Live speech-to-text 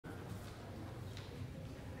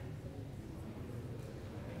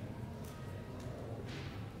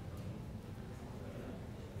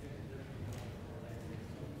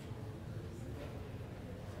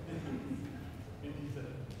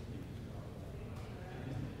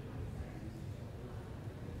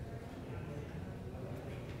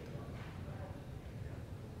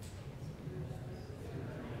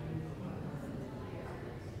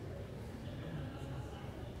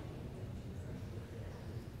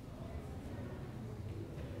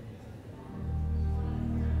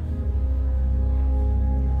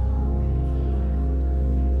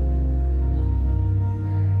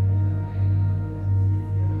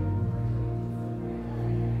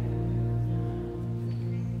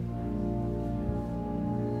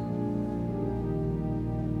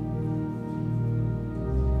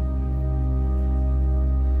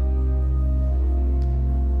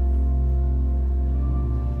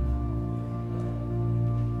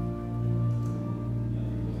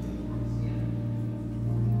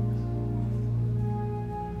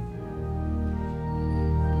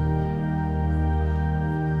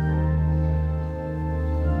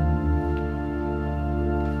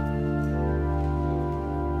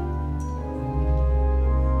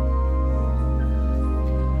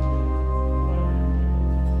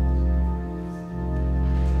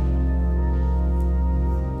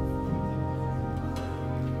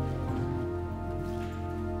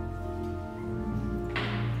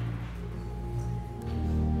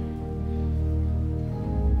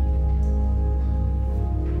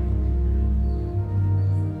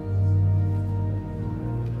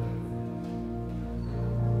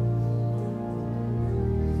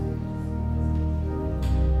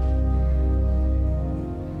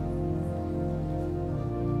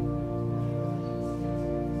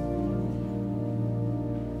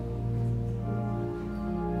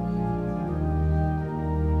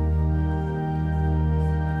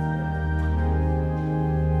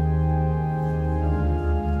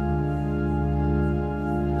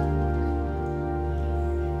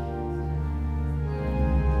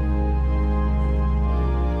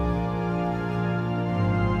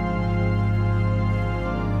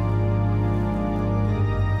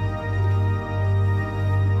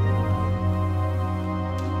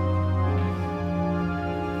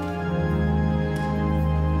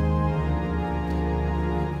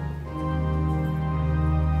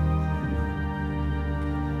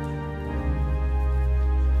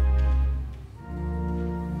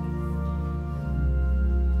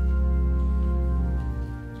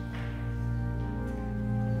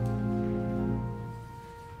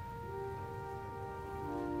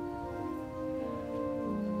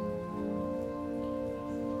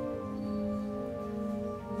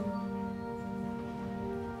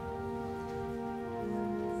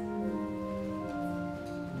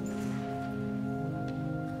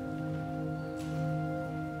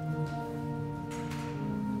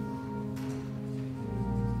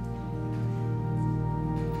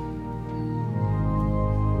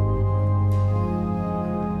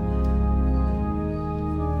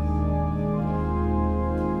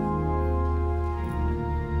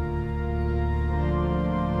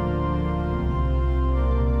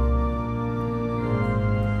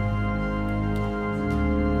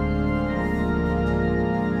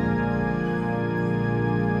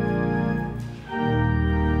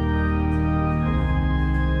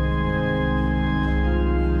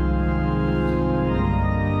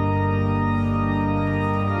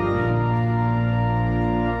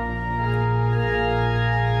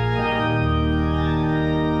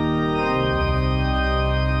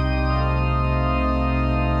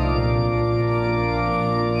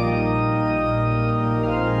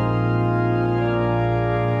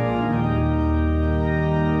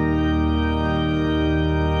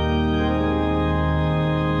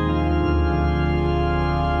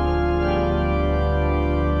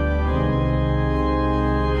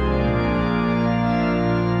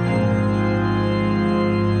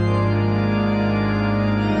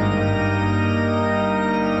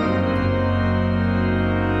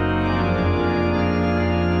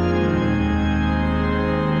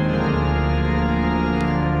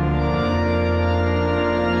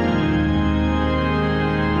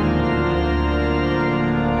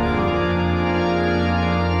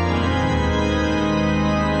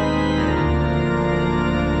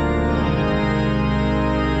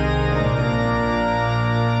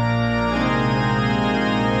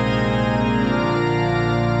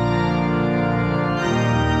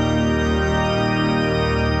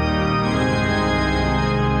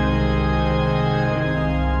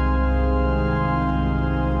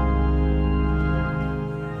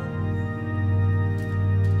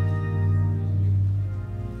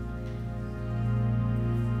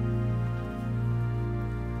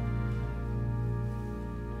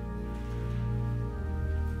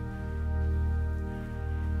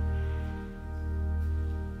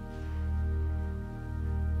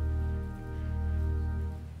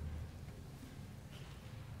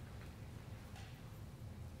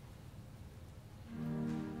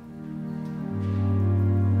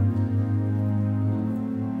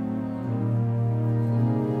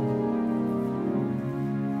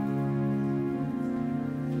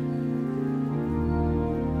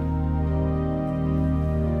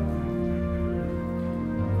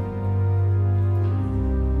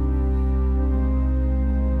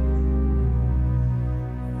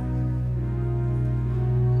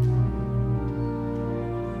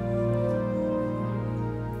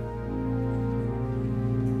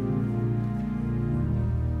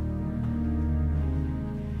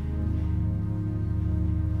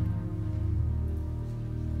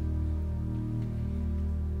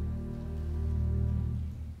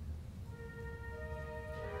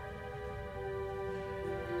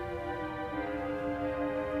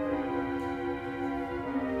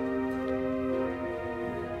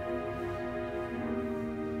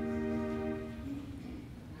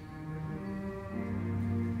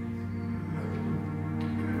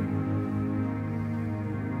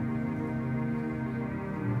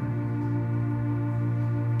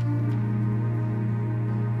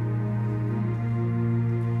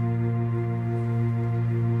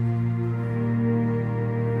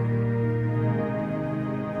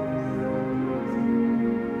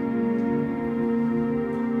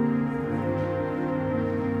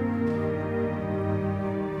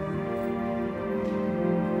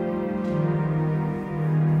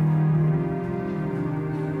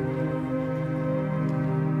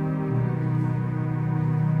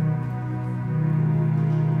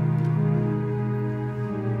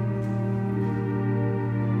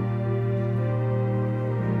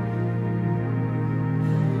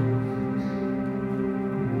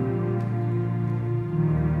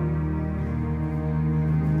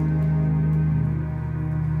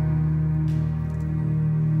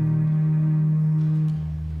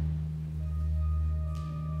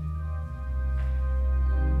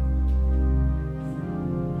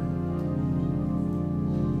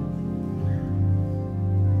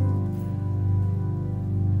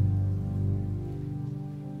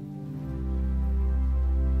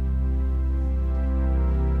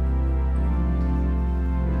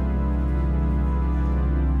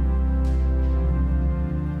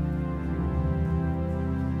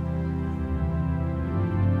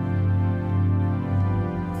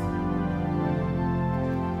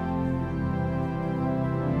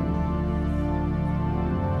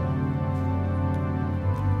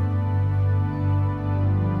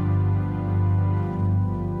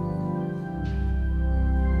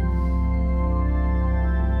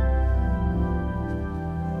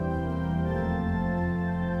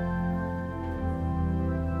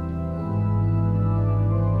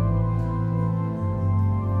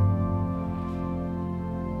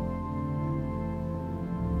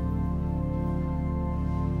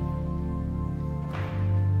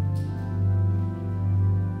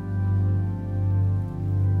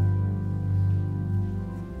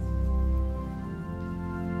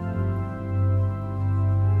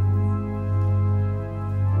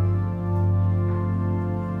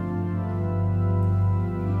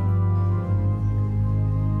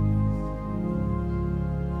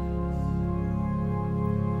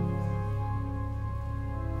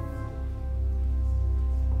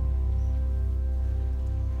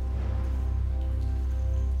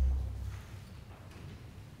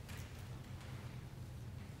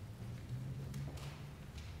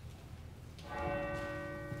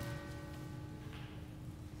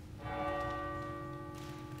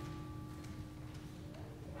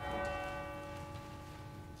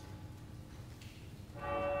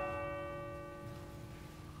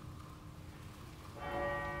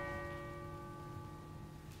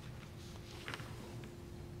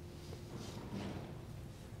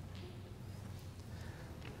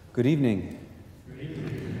Good evening.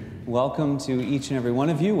 Welcome to each and every one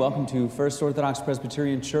of you. Welcome to First Orthodox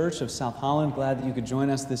Presbyterian Church of South Holland. Glad that you could join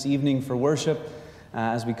us this evening for worship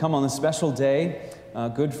as we come on this special day,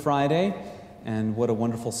 Good Friday. And what a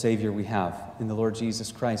wonderful Savior we have in the Lord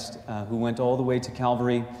Jesus Christ, who went all the way to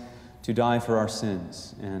Calvary to die for our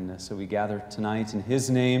sins. And so we gather tonight in His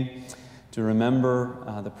name to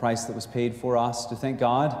remember the price that was paid for us, to thank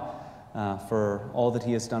God for all that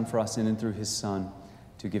He has done for us in and through His Son,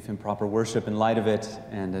 to give Him proper worship in light of it,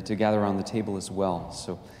 and to gather around the table as well.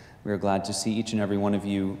 So we are glad to see each and every one of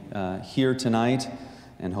you here tonight,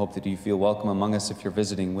 and hope that you feel welcome among us if you're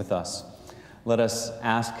visiting with us. Let us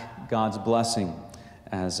ask God's blessing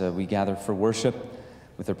as we gather for worship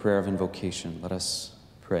with a prayer of invocation. Let us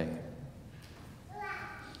pray.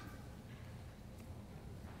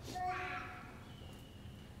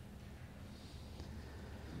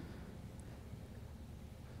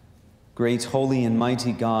 Great, holy, and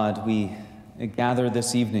mighty God, we gather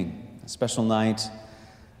this evening, a special night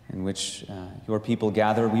in which your people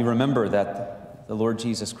gather. We remember that the Lord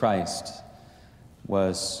Jesus Christ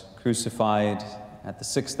was crucified at the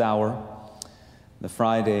 6th hour, the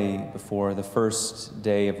Friday before the first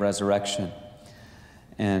day of resurrection.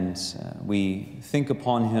 And we think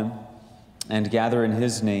upon Him and gather in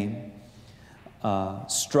His name,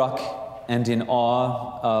 struck and in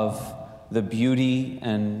awe of the beauty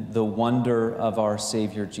and the wonder of our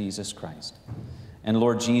Savior, Jesus Christ. And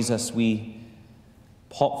Lord Jesus, we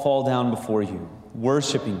fall down before you,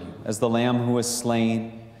 worshiping you as the Lamb who was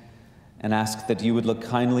slain, and ask that you would look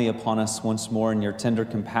kindly upon us once more in your tender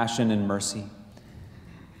compassion and mercy,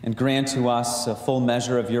 and grant to us a full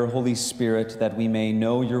measure of your Holy Spirit, that we may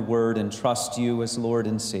know your word and trust you as Lord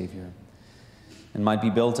and Savior, and might be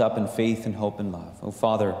built up in faith and hope and love. O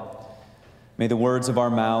Father, may the words of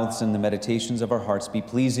our mouths and the meditations of our hearts be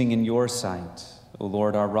pleasing in your sight, O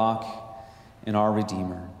Lord, our rock and our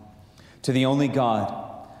Redeemer. To the only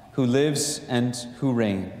God, who lives and who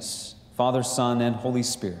reigns, Father, Son, and Holy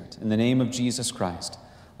Spirit, in the name of Jesus Christ.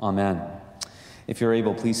 Amen. If you're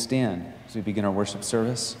able, please stand as we begin our worship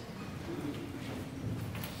service.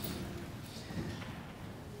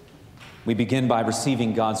 We begin by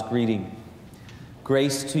receiving God's greeting.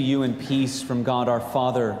 Grace to you and peace from God our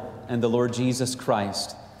Father and the Lord Jesus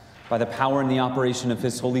Christ, by the power and the operation of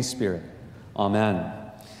His Holy Spirit. Amen.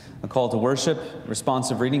 A call to worship,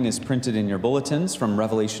 responsive reading is printed in your bulletins from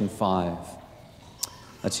Revelation 5.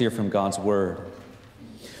 Let's hear from God's word.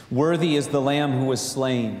 Worthy is the Lamb who was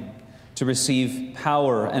slain to receive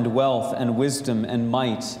power and wealth and wisdom and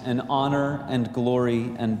might and honor and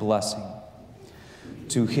glory and blessing.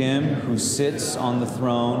 To Him who sits on the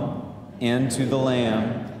throne and to the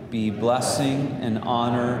Lamb be blessing and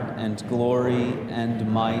honor and glory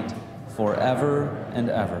and might forever and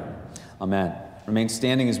ever. Amen. Remain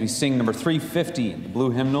standing as we sing number 350 in the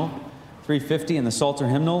blue hymnal, 350 in the Psalter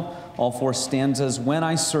hymnal, all four stanzas, When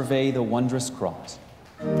I Survey the Wondrous Cross.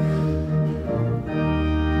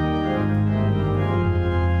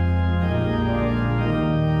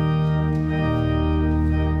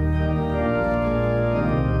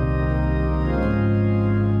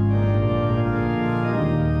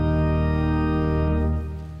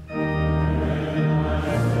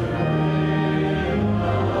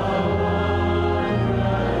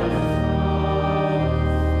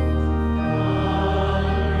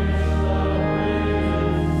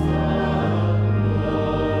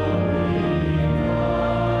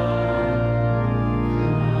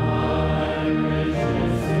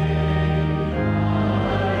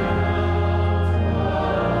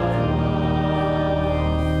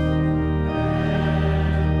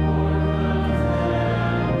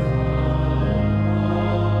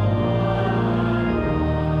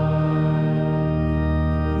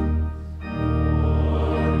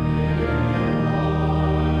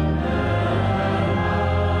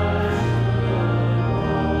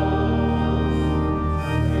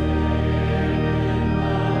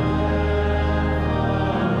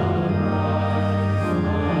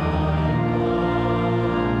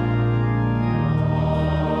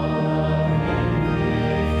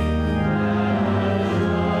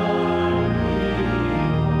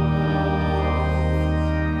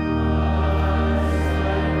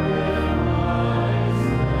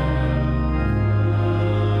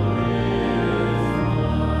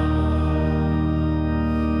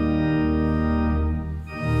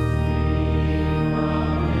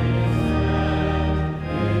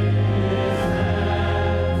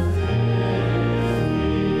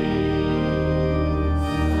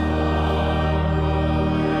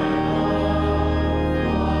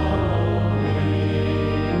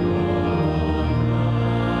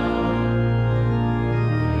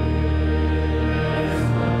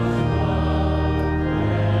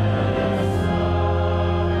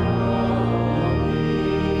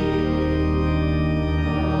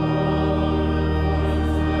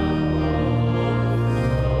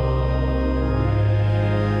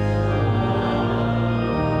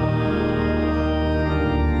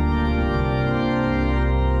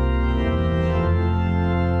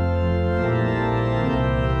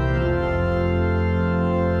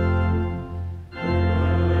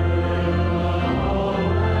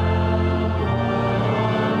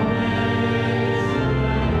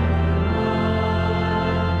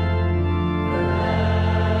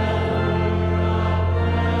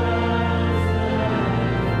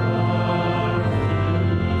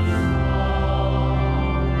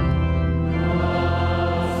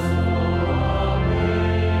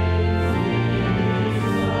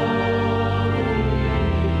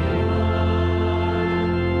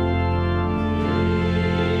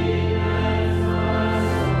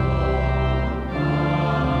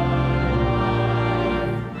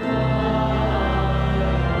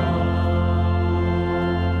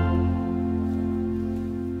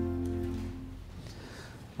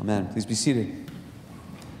 Amen. Please be seated.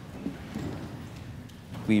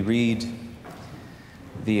 We read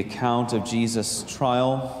the account of Jesus'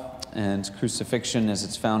 trial and crucifixion as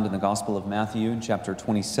it's found in the Gospel of Matthew in chapter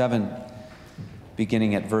 27,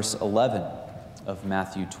 beginning at verse 11 of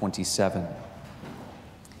Matthew 27.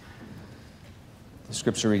 The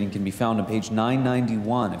scripture reading can be found on page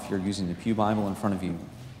 991 if you're using the Pew Bible in front of you.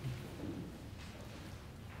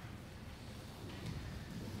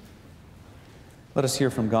 Let us hear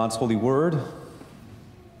from God's holy word.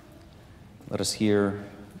 Let us hear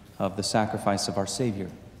of the sacrifice of our Savior.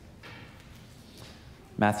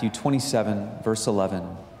 Matthew 27, verse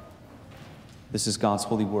 11. This is God's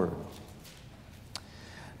holy word.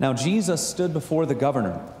 Now Jesus stood before the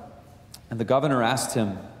governor, and the governor asked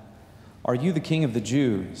him, "Are you the king of the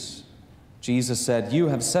Jews?" Jesus said, "You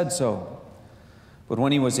have said so." But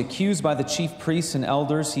when he was accused by the chief priests and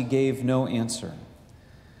elders, he gave no answer.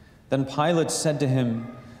 Then Pilate said to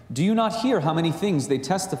him, "Do you not hear how many things they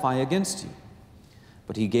testify against you?"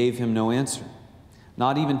 But he gave him no answer,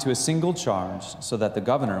 not even to a single charge, so that the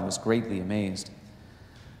governor was greatly amazed.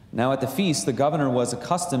 Now at the feast, the governor was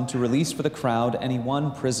accustomed to release for the crowd any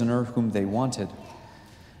one prisoner whom they wanted.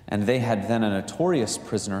 And they had then a notorious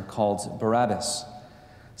prisoner called Barabbas.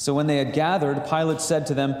 So when they had gathered, Pilate said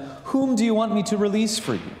to them, "Whom do you want me to release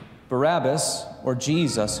for you, Barabbas or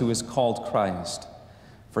Jesus, who is called Christ?"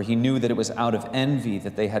 For he knew that it was out of envy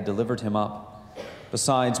that they had delivered him up.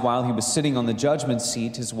 Besides, while he was sitting on the judgment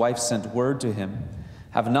seat, his wife sent word to him,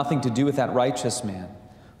 "Have nothing to do with that righteous man,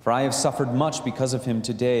 for I have suffered much because of him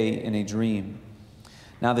today in a dream."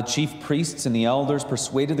 Now the chief priests and the elders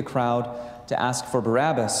persuaded the crowd to ask for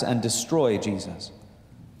Barabbas and destroy Jesus.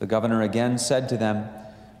 The governor again said to them,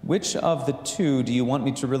 "Which of the two do you want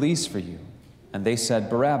me to release for you?" And they said,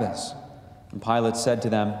 "Barabbas." And Pilate said to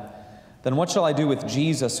them, "Then what shall I do with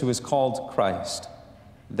Jesus, who is called Christ?"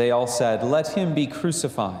 They all said, "Let him be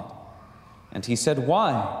crucified." And he said,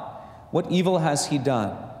 "Why? What evil has he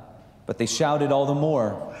done?" But they shouted all the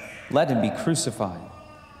more, "Let him be crucified."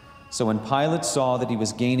 So when Pilate saw that he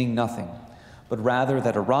was gaining nothing, but rather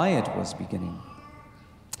that a riot was beginning,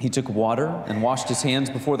 he took water and washed his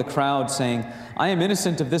hands before the crowd, saying, "I am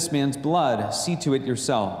innocent of this man's blood. See to it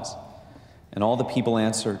yourselves." And all the people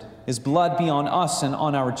answered, "His blood be on us and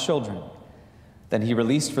on our children." Then he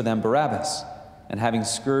released for them Barabbas, and having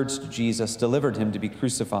scourged Jesus, delivered him to be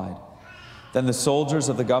crucified. Then the soldiers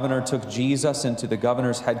of the governor took Jesus into the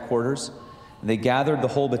governor's headquarters, and they gathered the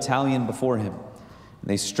whole battalion before him. And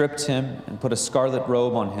they stripped him and put a scarlet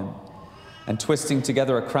robe on him, and twisting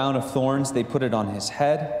together a crown of thorns, they put it on his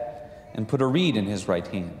head, and put a reed in his right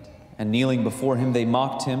hand. And kneeling before him, they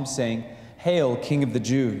mocked him, saying, "Hail, King of the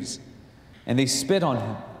Jews!" And they spit on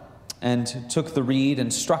him, and took the reed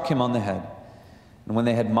and struck him on the head. And when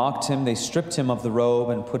they had mocked him, they stripped him of the robe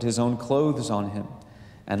and put his own clothes on him,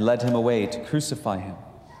 and led him away to crucify him.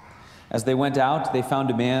 As they went out, they found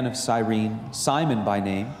a man of Cyrene, Simon by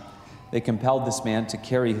name. They compelled this man to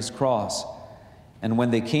carry his cross. And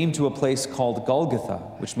when they came to a place called Golgotha,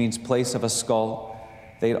 which means place of a skull,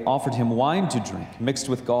 they offered him wine to drink, mixed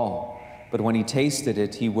with gall. But when he tasted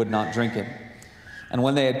it, he would not drink it. And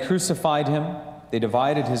when they had crucified him, they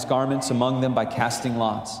divided his garments among them by casting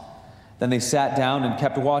lots. Then they sat down and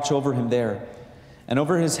kept watch over him there. And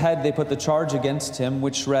over his head they put the charge against him,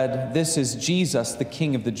 which read, "This is Jesus, the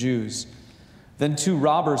King of the Jews." Then two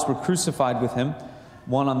robbers were crucified with him,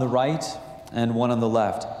 one on the right and one on the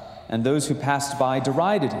left. And those who passed by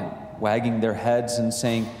derided him, wagging their heads and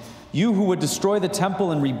saying, "You who would destroy the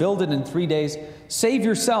temple and rebuild it in 3 days, save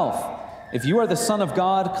yourself. If you are the Son of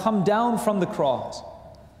God, come down from the cross."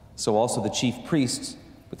 So also the chief priests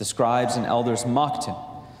with the scribes and elders mocked him,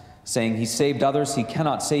 saying, "He saved others, he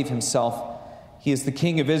cannot save himself. He is the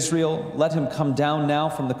King of Israel. Let him come down now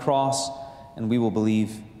from the cross, and we will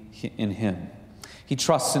believe in him. He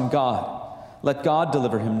trusts in God. Let God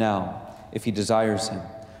deliver him now, if he desires him.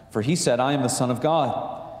 For he said, 'I am the Son of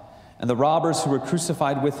God.'" And the robbers who were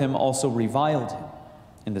crucified with him also reviled him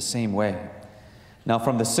in the same way. Now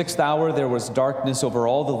from the 6th hour there was darkness over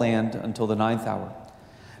all the land until the 9th hour.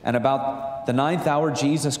 And about the 9th hour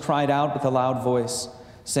Jesus cried out with a loud voice,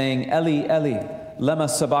 saying, "Eli, Eli, lema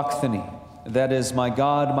sabachthani," that is, my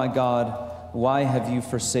God, why have you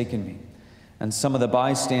forsaken me?" And some of the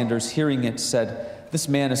bystanders hearing it said, "This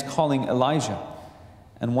man is calling Elijah."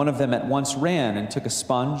 And one of them at once ran and took a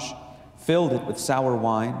sponge, filled it with sour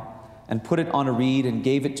wine, and put it on a reed and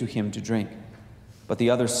gave it to him to drink. But the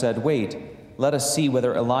others said, "Wait, let us see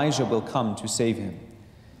whether Elijah will come to save him."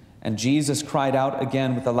 And Jesus cried out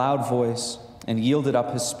again with a loud voice and yielded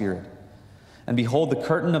up his spirit. And behold, the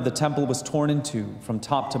curtain of the temple was torn in two from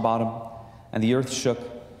top to bottom, and the earth shook,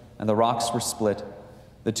 and the rocks were split.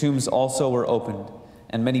 The tombs also were opened,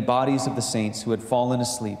 and many bodies of the saints who had fallen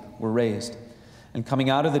asleep were raised. And coming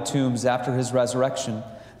out of the tombs after his resurrection,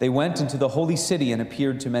 they went into the holy city and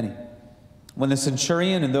appeared to many. When the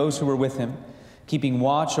centurion and those who were with him, keeping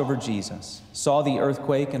watch over Jesus, saw the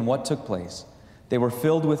earthquake and what took place, they were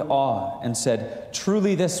filled with awe and said,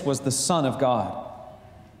 "Truly this was the Son of God."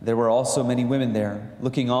 There were also many women there,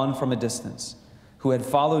 looking on from a distance, who had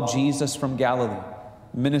followed Jesus from Galilee,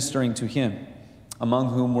 ministering to him, among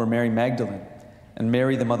whom were Mary Magdalene, and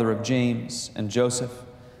Mary the mother of James, and Joseph,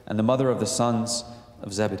 and the mother of the sons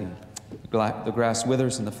of Zebedee. The grass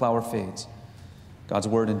withers and the flower fades. God's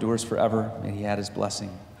word endures forever. May he add his blessing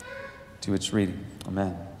to its reading.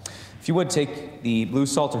 Amen. If you would take the Blue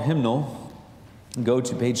Psalter hymnal and go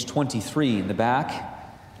to page 23 in the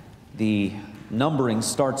back. The numbering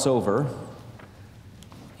starts over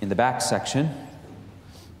in the back section.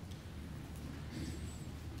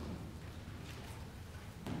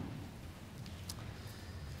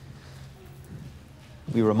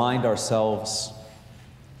 We remind ourselves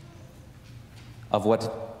of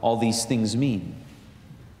what all these things mean.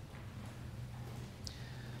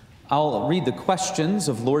 I'll read the questions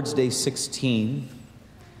of Lord's Day 16,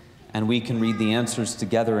 and we can read the answers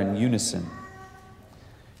together in unison.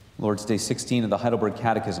 Lord's Day 16 of the Heidelberg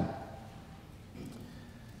Catechism.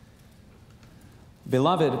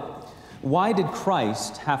 Beloved, why did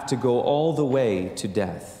Christ have to go all the way to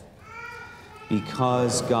death?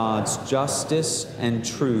 Because God's justice and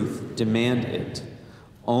truth demand it.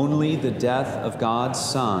 Only the death of God's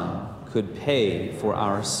Son could pay for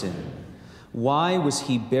our sin. Why was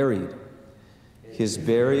he buried? His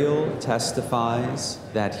burial testifies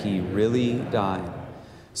that he really died.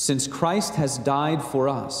 Since Christ has died for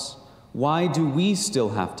us, why do we still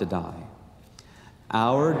have to die?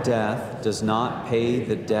 Our death does not pay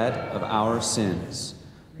the debt of our sins.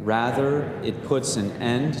 Rather, it puts an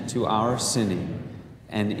end to our sinning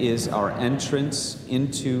and is our entrance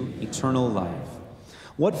into eternal life.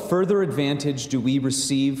 What further advantage do we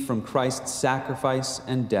receive from Christ's sacrifice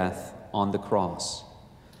and death on the cross?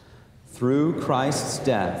 Through Christ's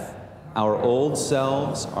death, our old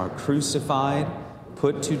selves are crucified,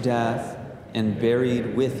 put to death, and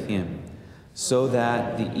buried with him, so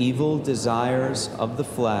that the evil desires of the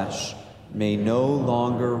flesh may no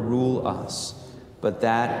longer rule us, but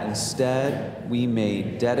that instead we may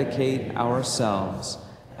dedicate ourselves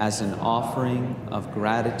as an offering of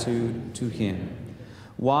gratitude to him.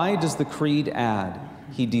 Why does the Creed add,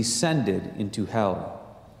 he descended into hell?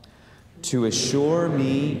 To assure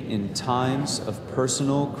me in times of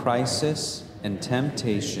personal crisis and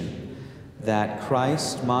temptation that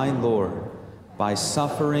Christ my Lord, by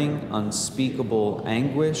suffering unspeakable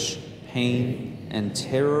anguish, pain, and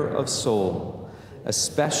terror of soul,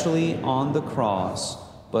 especially on the cross,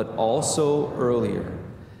 but also earlier,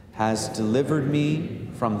 has delivered me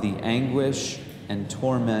from the anguish and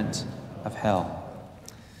torment of hell.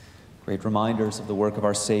 Great reminders of the work of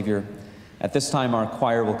our Savior. At this time, our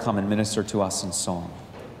choir will come and minister to us in song.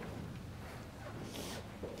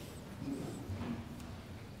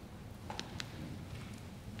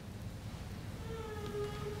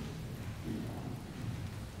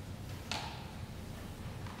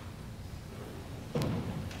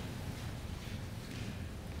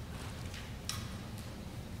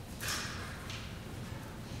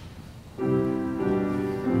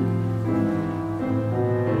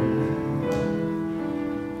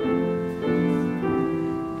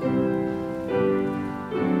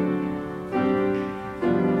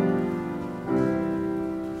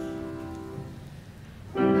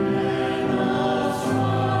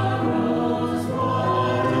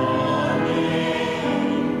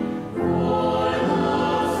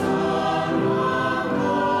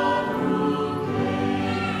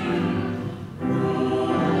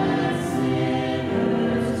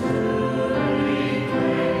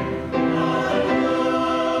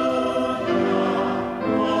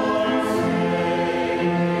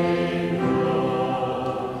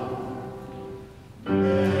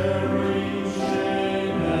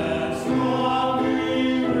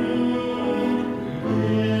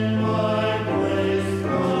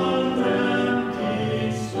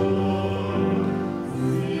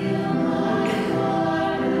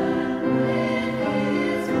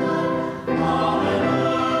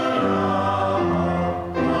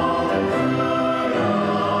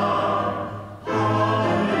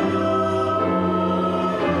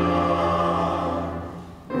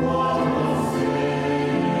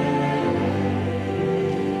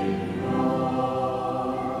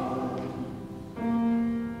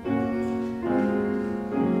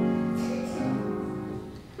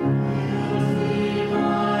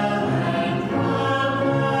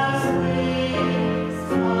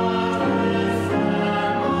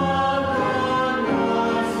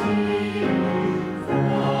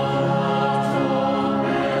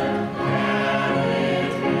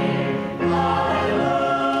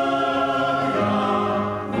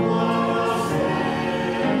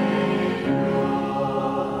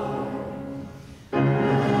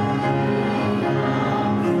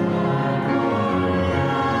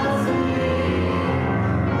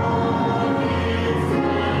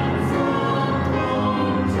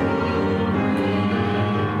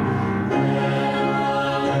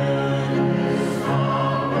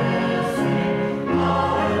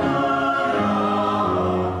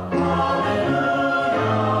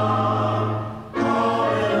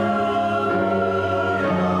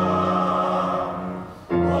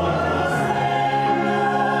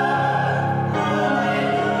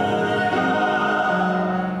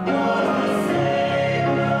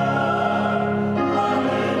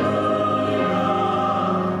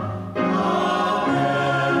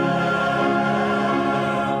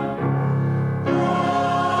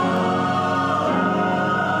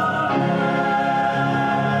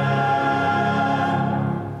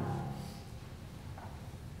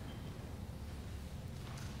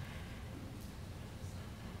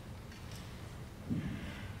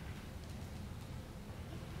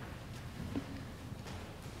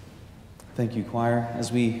 Thank you, choir.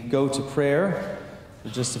 As we go to prayer for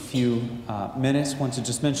just a few minutes, I want to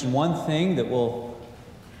just mention one thing that we'll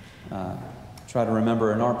try to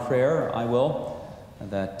remember in our prayer. I will.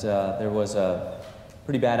 That there was a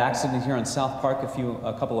pretty bad accident here on South Park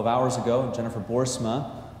a couple of hours ago. Jennifer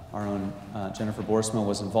Boersma, our own Jennifer Boersma,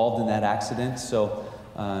 was involved in that accident. So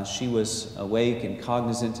she was awake and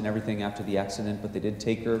cognizant and everything after the accident, but they did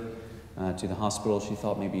take her to the hospital. She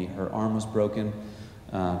thought maybe her arm was broken.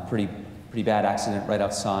 Pretty bad accident right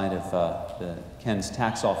outside of the Ken's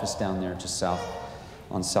tax office down there, just south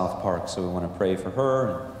on South Park. So we want to pray for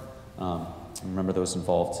her and remember those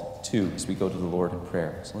involved too as we go to the Lord in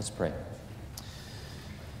prayer. So let's pray.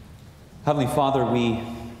 Heavenly Father,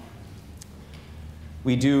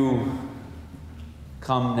 we do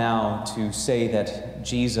come now to say that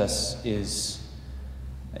Jesus is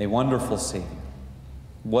a wonderful Savior.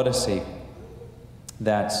 What a Savior,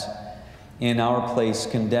 that in our place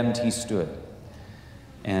condemned he stood.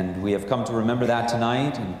 And we have come to remember that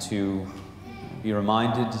tonight and to be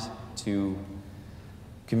reminded to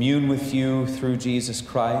commune with you through Jesus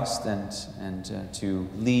Christ and to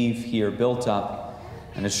leave here built up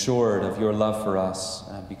and assured of your love for us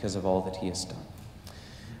because of all that he has done.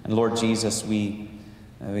 And Lord Jesus, we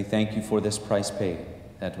thank you for this price paid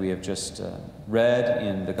that we have just read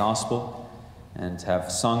in the gospel and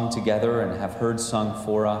have sung together and have heard sung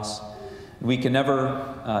for us. We can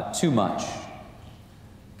never too much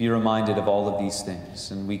be reminded of all of these things,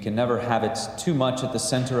 and we can never have it too much at the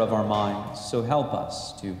center of our minds. So help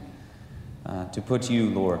us to put you,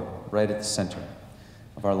 Lord, right at the center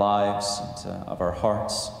of our lives and of our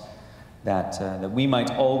hearts, that we might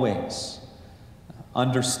always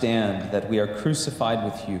understand that we are crucified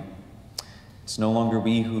with you. It's no longer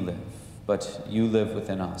we who live, but you live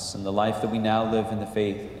within us. And the life that we now live in the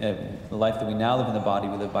faith, the life that we now live in the body,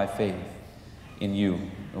 we live by faith in you,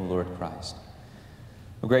 O Lord Christ.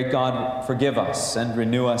 O great God, forgive us and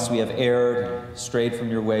renew us. We have erred and strayed from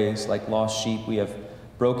your ways like lost sheep. We have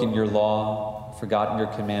broken your law, forgotten your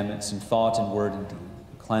commandments in thought and word and deed.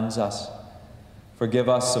 Cleanse us. Forgive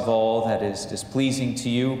us of all that is displeasing to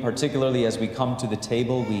you, particularly as we come to the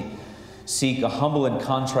table. We seek a humble and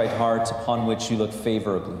contrite heart upon which you look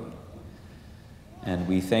favorably. And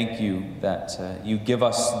we thank you that you give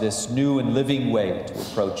us this new and living way to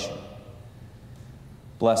approach you.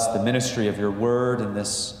 Bless the ministry of your word in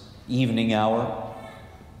this evening hour.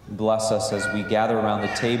 Bless us as we gather around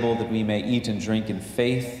the table that we may eat and drink in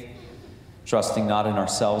faith, trusting not in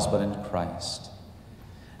ourselves but in Christ.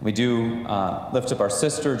 We do lift up our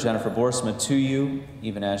sister, Jennifer Boersma, to you,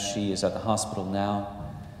 even as she is at the hospital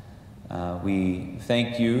now. We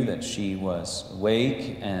thank you that she was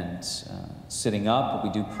awake and sitting up.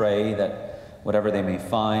 We do pray that whatever they may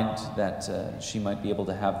find, that she might be able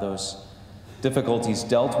to have those difficulties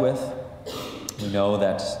dealt with. We know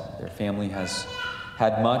that their family has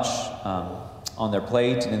had much on their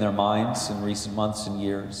plate and in their minds in recent months and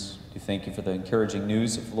years. We thank you for the encouraging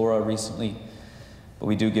news of Laura recently, but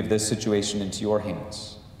we do give this situation into your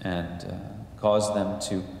hands and cause them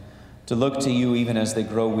to look to you even as they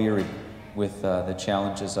grow weary with the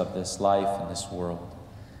challenges of this life and this world.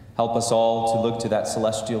 Help us all to look to that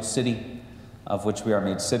celestial city of which we are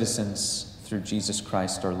made citizens through Jesus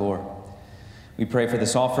Christ our Lord. We pray for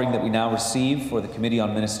this offering that we now receive for the Committee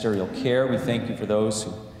on Ministerial Care. We thank you for those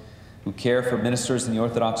who care for ministers in the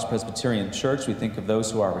Orthodox Presbyterian Church. We think of those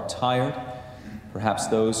who are retired, perhaps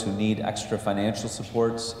those who need extra financial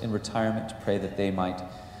supports in retirement. Pray that they might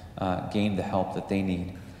gain the help that they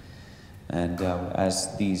need. And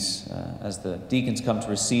as the deacons come to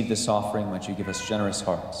receive this offering, might you give us generous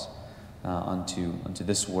hearts unto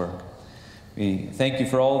this work. We thank you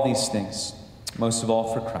for all these things, most of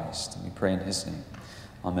all for Christ, and we pray in his name.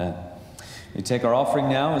 Amen. We take our offering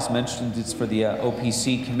now. As mentioned, it's for the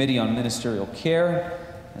OPC Committee on Ministerial Care.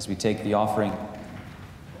 As we take the offering,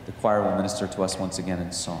 the choir will minister to us once again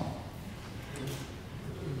in song.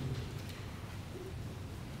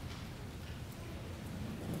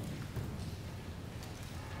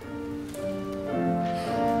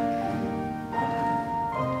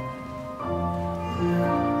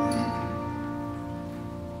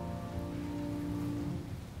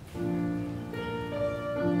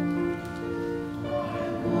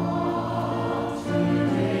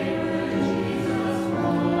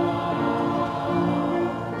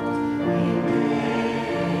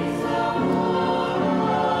 Jesus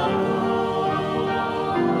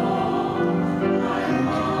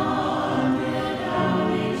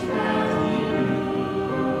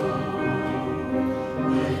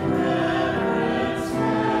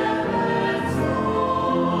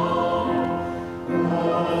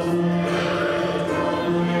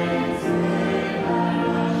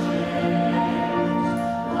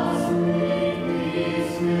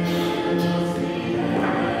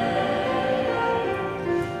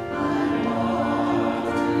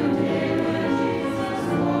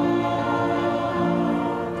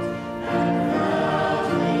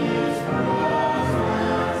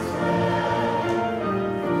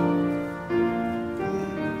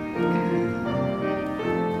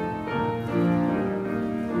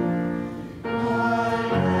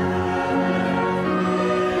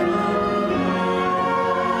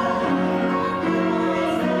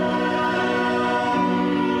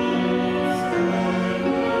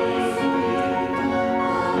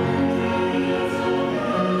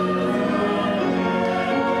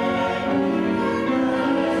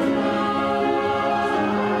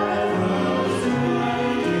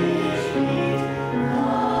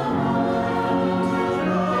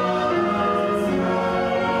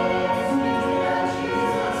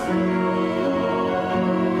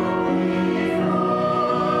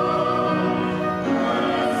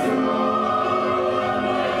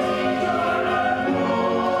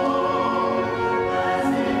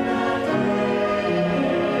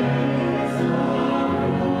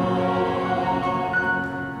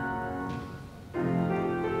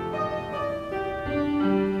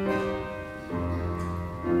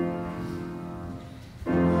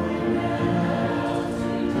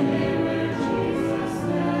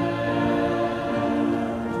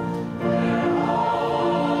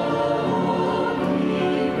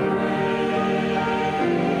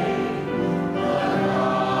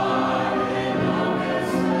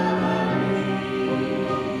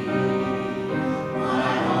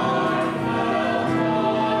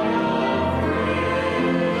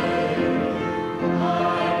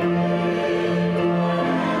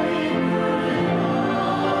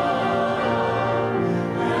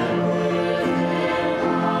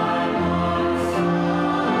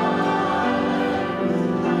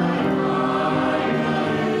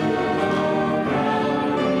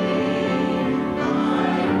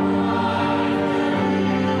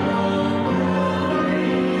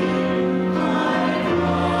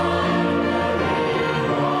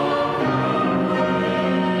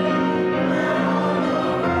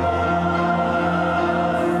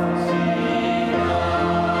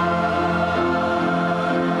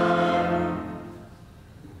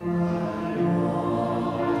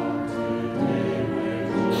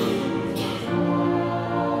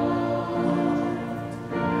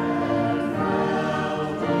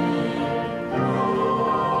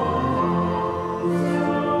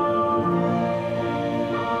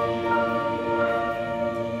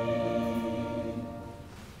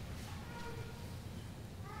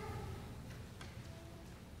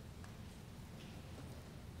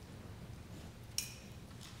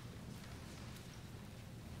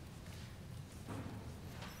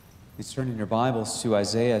Please turn in your Bibles to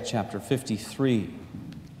Isaiah chapter 53.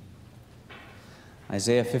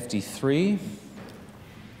 Isaiah 53.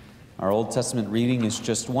 Our Old Testament reading is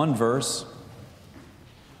just one verse.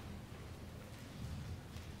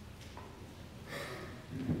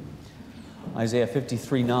 Isaiah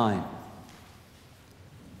 53:9.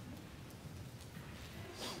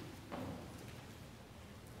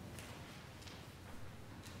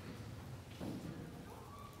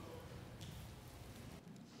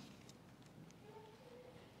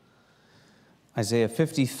 Isaiah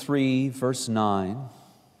 53, verse 9,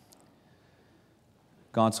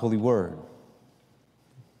 God's holy word.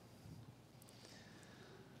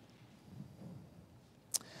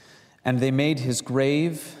 And they made his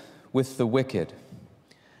grave with the wicked,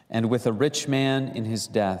 and with a rich man in his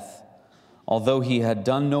death, although he had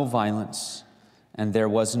done no violence, and there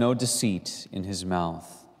was no deceit in his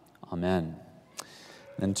mouth. Amen.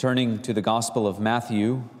 Then turning to the Gospel of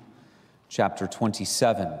Matthew, chapter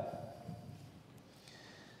 27.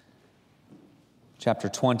 Chapter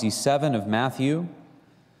 27 of Matthew,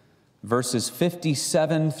 verses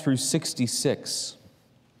 57 through 66.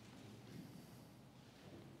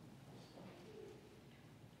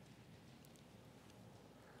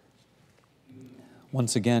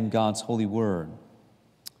 Once again, God's holy word.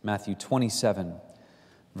 Matthew 27,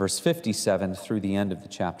 verse 57 through the end of the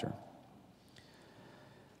chapter.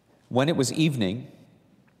 When it was evening,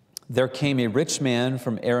 there came a rich man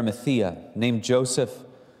from Arimathea named Joseph,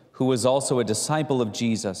 who was also a disciple of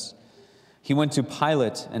Jesus. He went to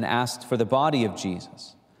Pilate and asked for the body of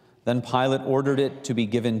Jesus. Then Pilate ordered it to be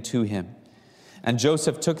given to him. And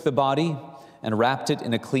Joseph took the body and wrapped it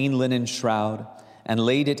in a clean linen shroud and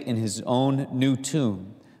laid it in his own new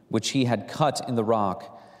tomb, which he had cut in the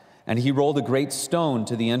rock. And he rolled a great stone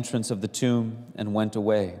to the entrance of the tomb and went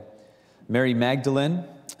away. Mary Magdalene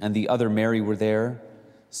and the other Mary were there,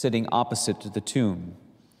 sitting opposite to the tomb.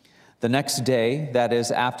 The next day, that is,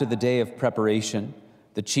 after the day of preparation,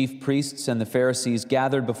 the chief priests and the Pharisees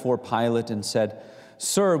gathered before Pilate and said,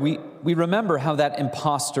 "Sir, we remember how that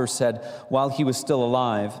impostor said while he was still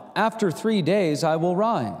alive, 'After 3 days I will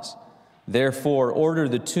rise.' Therefore, order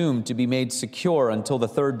the tomb to be made secure until the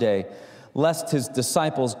 3rd day, lest his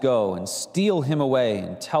disciples go and steal him away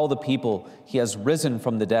and tell the people he has risen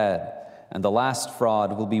from the dead, and the last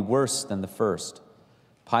fraud will be worse than the first."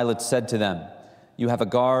 Pilate said to them, "You have a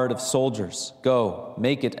guard of soldiers. Go,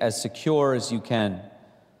 make it as secure as you can."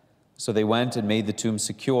 So they went and made the tomb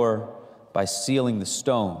secure by sealing the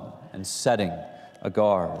stone and setting a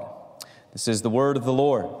guard. This is the word of the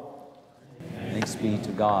Lord. Amen. Thanks be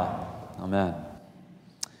to God. Amen.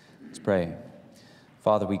 Let's pray.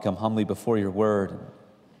 Father, we come humbly before your word and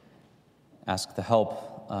ask the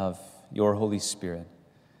help of your Holy Spirit,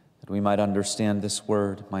 that we might understand this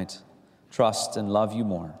word, might trust and love you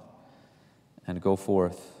more, and go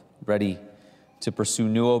forth ready to pursue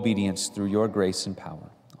new obedience through your grace and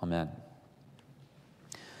power. Amen.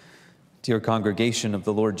 Dear congregation of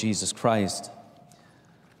the Lord Jesus Christ,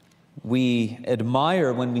 we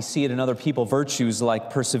admire when we see it in other people virtues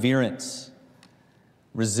like perseverance,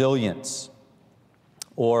 resilience,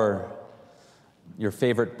 or your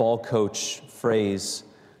favorite ball coach phrase,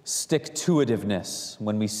 stick-to-itiveness,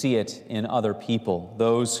 when we see it in other people.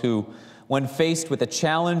 Those who, when faced with a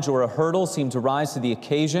challenge or a hurdle, seem to rise to the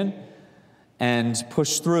occasion and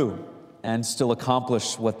push through and still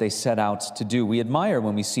accomplish what they set out to do. We admire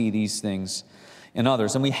when we see these things in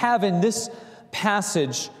others. And we have in this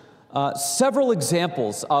passage several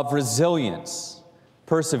examples of resilience,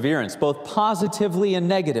 perseverance, both positively and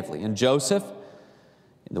negatively. In Joseph,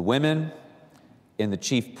 in the women, in the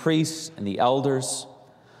chief priests and the elders.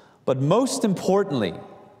 But most importantly,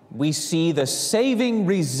 we see the saving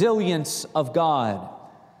resilience of God,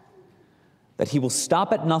 that he will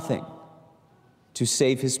stop at nothing to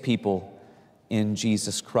save his people in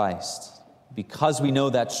Jesus Christ. Because we know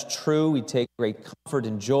that's true, we take great comfort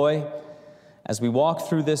and joy as we walk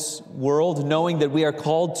through this world, knowing that we are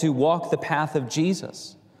called to walk the path of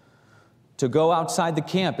Jesus, to go outside the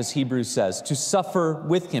camp, as Hebrews says, to suffer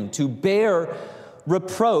with him, to bear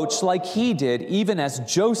reproach like he did, even as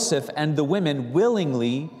Joseph and the women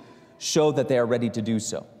willingly show that they are ready to do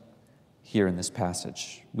so here in this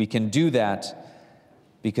passage. We can do that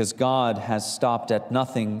because God has stopped at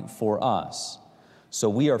nothing for us. So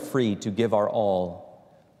we are free to give our all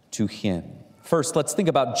to him. First, let's think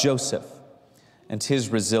about Joseph and his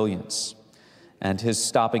resilience and his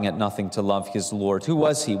stopping at nothing to love his Lord. Who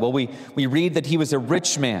was he? Well, we read that he was a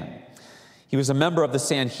rich man. He was a member of the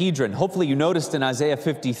Sanhedrin. Hopefully you noticed in Isaiah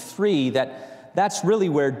 53 that that's really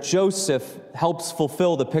where Joseph helps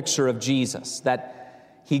fulfill the picture of Jesus,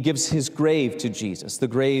 that he gives his grave to Jesus, the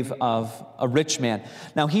grave of a rich man.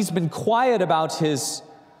 Now, he's been quiet about his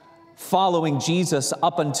following Jesus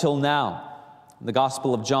up until now. The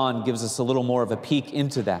Gospel of John gives us a little more of a peek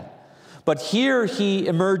into that. But here he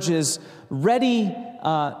emerges ready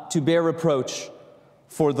to bear reproach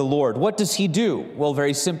for the Lord. What does he do? Well,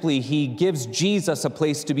 very simply, he gives Jesus a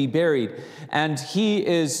place to be buried. And he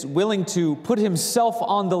is willing to put himself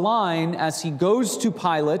on the line as he goes to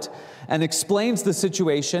Pilate and explains the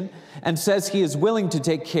situation and says he is willing to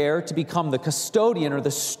take care to become the custodian or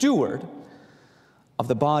the steward of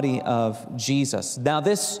the body of Jesus. Now,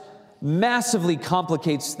 this massively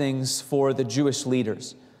complicates things for the Jewish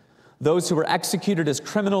leaders. Those who were executed as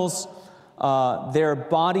criminals, their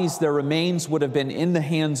bodies, their remains would have been in the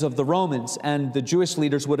hands of the Romans, and the Jewish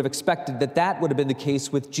leaders would have expected that that would have been the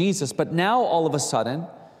case with Jesus. But now, all of a sudden,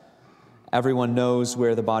 everyone knows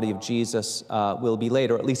where the body of Jesus will be laid,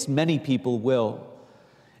 or at least many people will.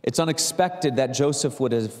 It's unexpected that Joseph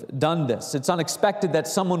would have done this. It's unexpected that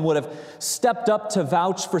someone would have stepped up to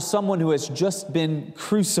vouch for someone who has just been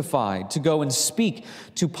crucified, to go and speak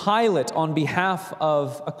to Pilate on behalf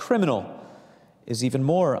of a criminal is even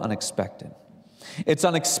more unexpected. It's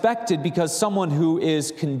unexpected because someone who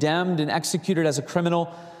is condemned and executed as a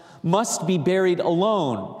criminal must be buried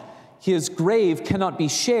alone. His grave cannot be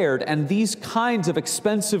shared, and these kinds of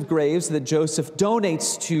expensive graves that Joseph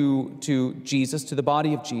donates to Jesus, to the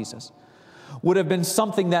body of Jesus, would have been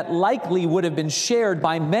something that likely would have been shared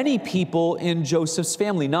by many people in Joseph's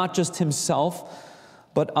family, not just himself,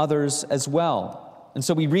 but others as well. And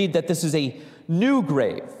so we read that this is a new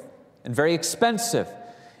grave and very expensive.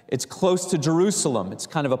 It's close to Jerusalem. It's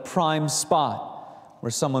kind of a prime spot where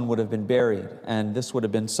someone would have been buried, and this would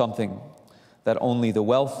have been something that only the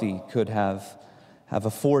wealthy could have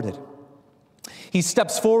afforded. He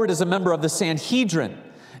steps forward as a member of the Sanhedrin,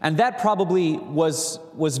 and that probably was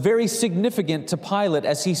very significant to Pilate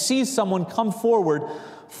as he sees someone come forward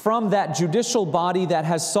from that judicial body that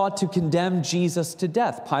has sought to condemn Jesus to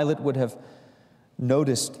death. Pilate would have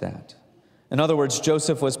noticed that. In other words,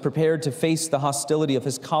 Joseph was prepared to face the hostility of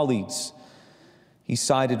his colleagues. He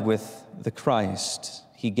sided with the Christ.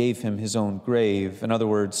 He gave him his own grave. In other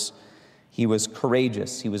words, he was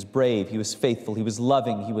courageous, he was brave, he was faithful, he was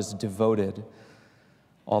loving, he was devoted.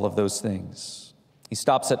 All of those things. He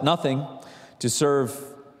stops at nothing to serve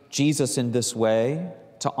Jesus in this way,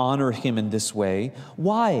 to honor him in this way.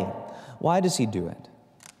 Why? Why does he do it?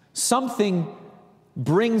 Something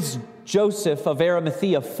brings Joseph of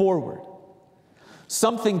Arimathea forward.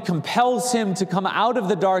 Something compels him to come out of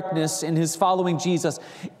the darkness in his following Jesus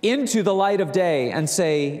into the light of day and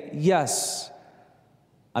say, yes,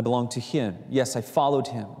 I belong to him. Yes, I followed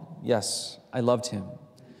him. Yes, I loved him.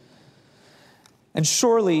 And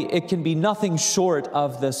surely it can be nothing short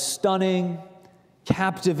of the stunning,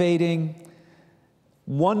 captivating,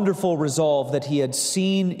 wonderful resolve that he had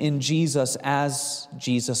seen in Jesus as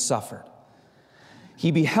Jesus suffered.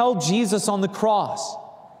 He beheld Jesus on the cross,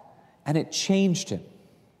 and it changed him.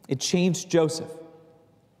 It changed Joseph.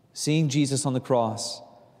 Seeing Jesus on the cross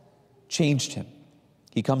changed him.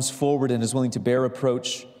 He comes forward and is willing to bear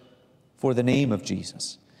reproach for the name of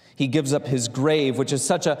Jesus. He gives up his grave, which is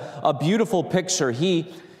such a beautiful picture.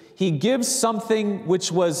 He gives something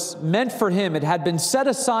which was meant for him. It had been set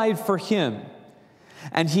aside for him.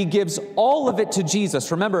 And he gives all of it to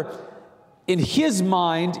Jesus. Remember, in his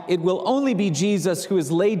mind, it will only be Jesus who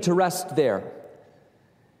is laid to rest there.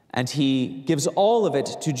 And he gives all of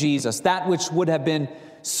it to Jesus, that which would have been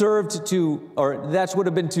served to, or that would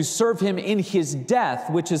have been to serve him in his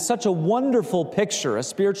death, which is such a wonderful picture, a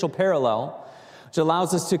spiritual parallel, which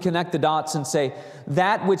allows us to connect the dots and say,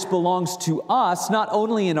 that which belongs to us, not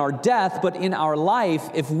only in our death, but in our life,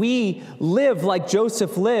 if we live like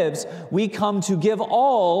Joseph lives, we come to give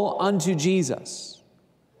all unto Jesus.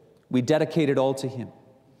 We dedicate it all to him,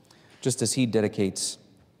 just as he dedicates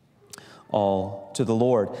all to the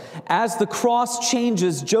Lord. As the cross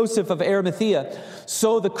changes Joseph of Arimathea,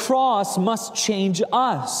 so the cross must change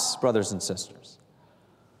us, brothers and sisters.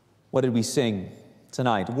 What did we sing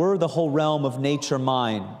tonight? Were the whole realm of nature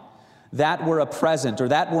mine, that were a present, or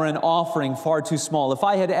that were an offering far too small. If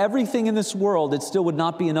I had everything in this world, it still would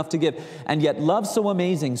not be enough to give. And yet love so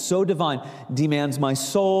amazing, so divine, demands my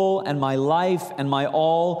soul and my life and my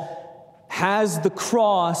all. Has the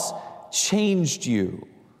cross changed you?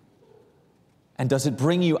 And does it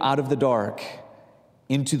bring you out of the dark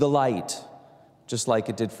into the light, just like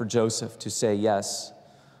it did for Joseph, to say, yes,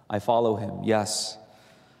 I follow him. Yes,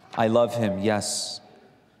 I love him. Yes,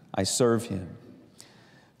 I serve him.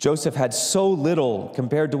 Joseph had so little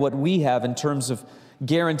compared to what we have in terms of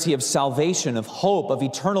guarantee of salvation, of hope, of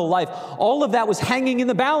eternal life. All of that was hanging in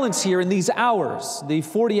the balance here in these hours, the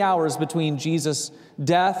 40 hours between Jesus'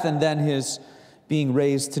 death and then his being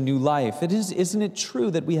raised to new life. Isn't it true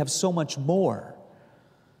that we have so much more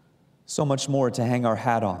to hang our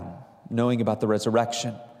hat on, knowing about the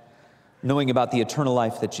resurrection, knowing about the eternal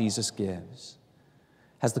life that Jesus gives?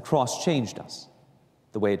 Has the cross changed us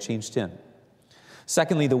the way it changed him?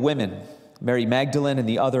 Secondly, the women, Mary Magdalene and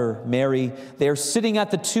the other Mary, they are sitting at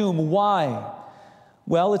the tomb. Why?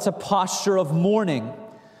 Well, it's a posture of mourning.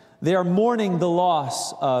 They are mourning the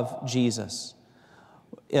loss of Jesus.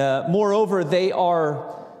 Moreover, they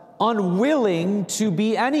are unwilling to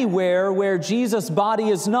be anywhere where Jesus' body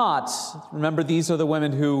is not. Remember, these are the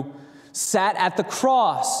women who sat at the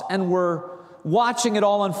cross and were watching it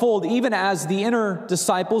all unfold, even as the inner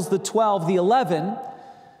disciples, the 12, the 11,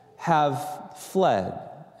 have fled.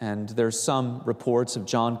 And there's some reports of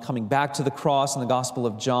John coming back to the cross in the Gospel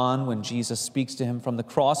of John when Jesus speaks to him from the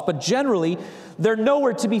cross. But generally, they're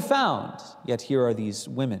nowhere to be found. Yet here are these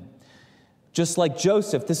women. Just like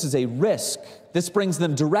Joseph, this is a risk. This brings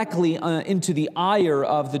them directly into the ire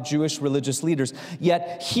of the Jewish religious leaders.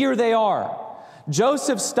 Yet here they are.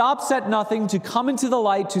 Joseph stops at nothing to come into the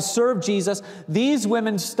light to serve Jesus. These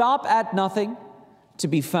women stop at nothing to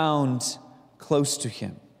be found close to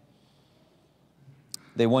him.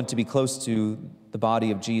 They want to be close to the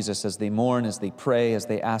body of Jesus as they mourn, as they pray, as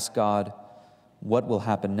they ask God, what will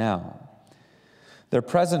happen now? Their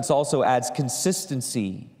presence also adds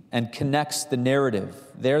consistency and connects the narrative.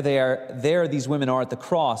 There these women are at the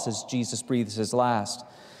cross as Jesus breathes his last.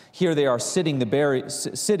 Here they are sitting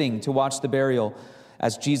to watch the burial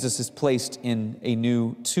as Jesus is placed in a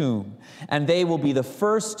new tomb. And they will be the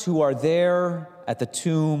first who are there at the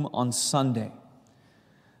tomb on Sunday.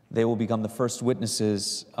 They will become the first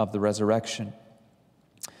witnesses of the resurrection.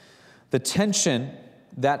 The tension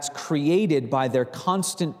that's created by their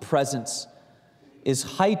constant presence is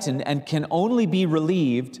heightened and can only be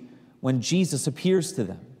relieved when Jesus appears to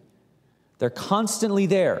them. They're constantly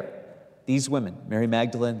there, these women, Mary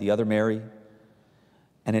Magdalene, the other Mary,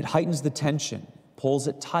 and it heightens the tension, pulls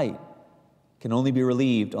it tight. It can only be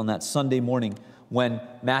relieved on that Sunday morning when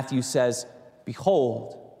Matthew says,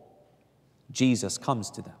 "Behold, Jesus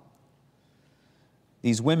comes to them."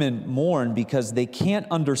 These women mourn because they can't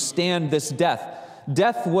understand this death.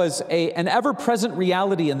 Death was an ever-present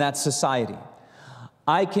reality in that society.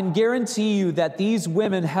 I can guarantee you that these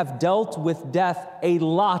women have dealt with death a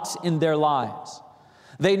lot in their lives.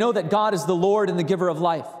 They know that God is the Lord and the giver of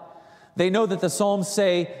life. They know that the Psalms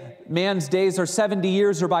say man's days are 70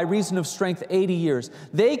 years or by reason of strength 80 years.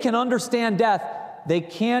 They can understand death. They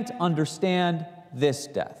can't understand this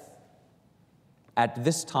death. At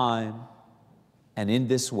this time and in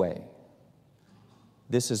this way,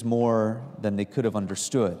 this is more than they could have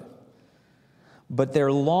understood. But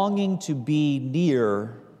their longing to be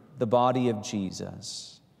near the body of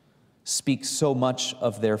Jesus speaks so much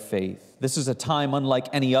of their faith. This is a time unlike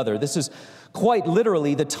any other. This is quite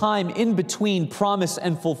literally the time in between promise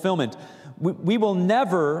and fulfillment. We will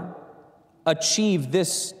never achieve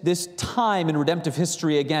this time in redemptive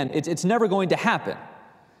history again. It's never going to happen.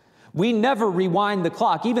 We never rewind the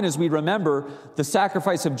clock. Even as we remember the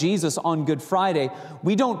sacrifice of Jesus on Good Friday,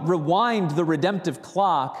 we don't rewind the redemptive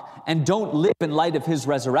clock and don't live in light of his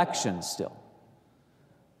resurrection still.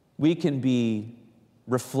 We can be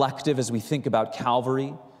reflective as we think about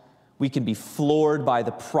Calvary. We can be floored by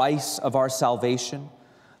the price of our salvation,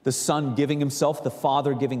 the Son giving himself, the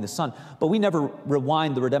Father giving the Son. But we never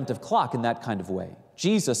rewind the redemptive clock in that kind of way.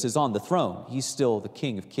 Jesus is on the throne. He's still the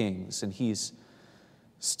King of Kings, and he's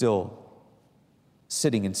still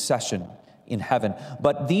sitting in session in heaven.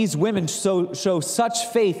 But these women show such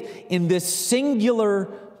faith in this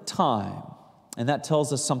singular time. And that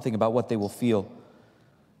tells us something about what they will feel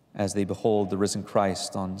as they behold the risen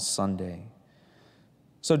Christ on Sunday.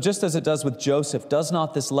 So just as it does with Joseph, does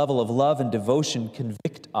not this level of love and devotion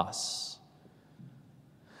convict us?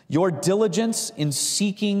 Your diligence in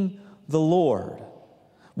seeking the Lord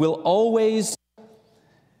will always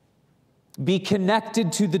be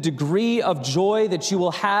connected to the degree of joy that you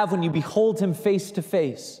will have when you behold him face to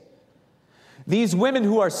face. These women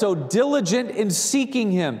who are so diligent in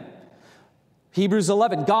seeking him, Hebrews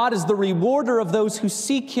 11, God is the rewarder of those who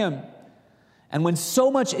seek him. And when so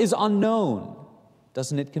much is unknown,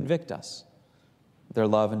 doesn't it convict us? Their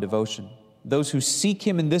love and devotion. Those who seek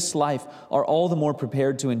him in this life are all the more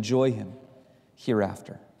prepared to enjoy him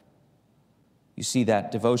hereafter. You see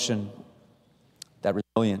that devotion, that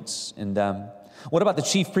resilience in them. What about the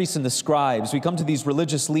chief priests and the scribes? We come to these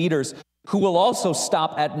religious leaders who will also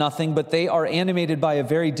stop at nothing, but they are animated by a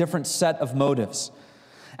very different set of motives.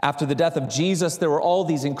 After the death of Jesus, there were all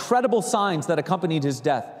these incredible signs that accompanied his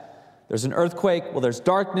death. There's an earthquake. Well, there's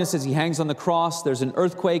darkness as he hangs on the cross. There's an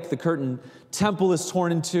earthquake. The curtain temple is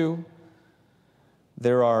torn in two.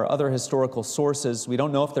 There are other historical sources. We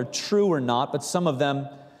don't know if they're true or not, but some of them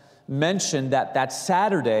mention that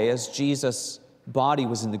Saturday, as Jesus' body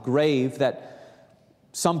was in the grave, that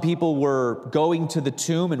some people were going to the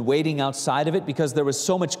tomb and waiting outside of it because there was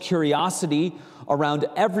so much curiosity around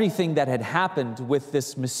everything that had happened with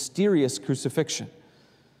this mysterious crucifixion.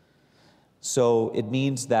 So it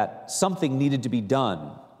means that something needed to be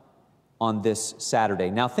done on this Saturday.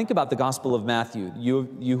 Now think about the Gospel of Matthew.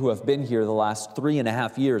 You who have been here the last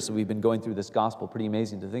 3.5 years that we've been going through this gospel, pretty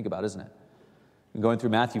amazing to think about, isn't it? We've been going through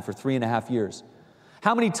Matthew for 3.5 years.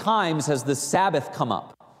 How many times has the Sabbath come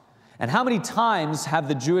up? And how many times have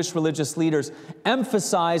the Jewish religious leaders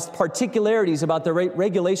emphasized particularities about the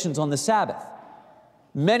regulations on the Sabbath?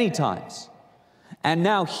 Many times. And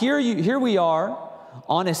now here we are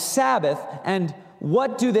on a Sabbath, and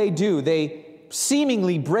what do? They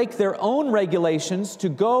seemingly break their own regulations to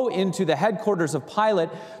go into the headquarters of Pilate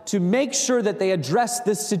to make sure that they address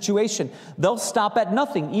this situation. They'll stop at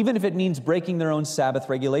nothing, even if it means breaking their own Sabbath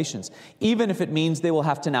regulations, even if it means they will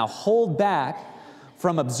have to now hold back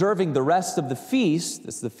from observing the rest of the feast,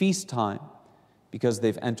 it's the feast time, because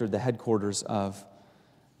they've entered the headquarters of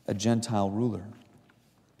a Gentile ruler.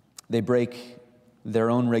 They break their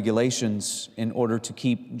own regulations in order to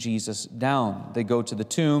keep Jesus down. They go to the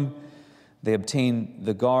tomb, they obtain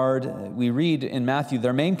the guard. We read in Matthew,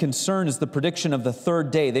 their main concern is the prediction of the third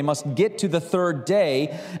day. They must get to the third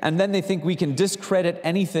day, and then they think we can discredit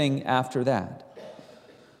anything after that.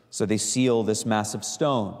 So they seal this massive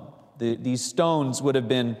stone. These stones would have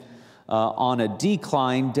been on a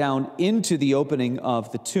decline down into the opening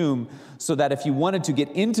of the tomb, so that if you wanted to get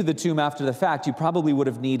into the tomb after the fact, you probably would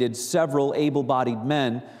have needed several able-bodied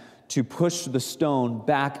men to push the stone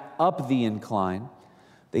back up the incline.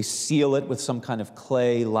 They seal it with some kind of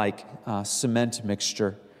clay-like cement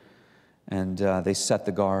mixture, and they set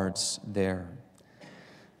the guards there.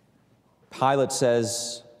 Pilate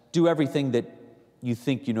says, do everything that you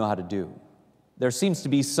think you know how to do. There seems to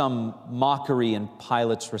be some mockery in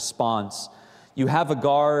Pilate's response. You have a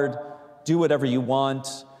guard, do whatever you want,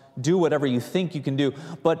 do whatever you think you can do.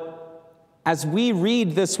 But as we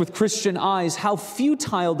read this with Christian eyes, how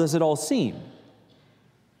futile does it all seem?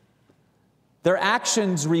 Their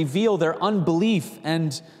actions reveal their unbelief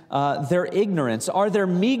and their ignorance. Are their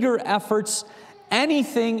meager efforts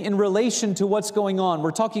anything in relation to what's going on? We're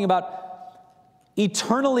talking about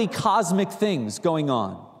eternally cosmic things going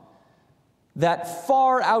on that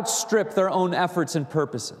far outstrip their own efforts and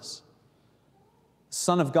purposes.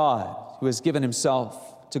 Son of God, who has given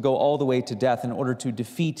himself to go all the way to death in order to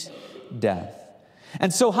defeat death.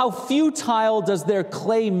 And so how futile does their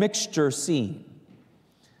clay mixture seem?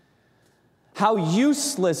 How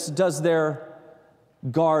useless does their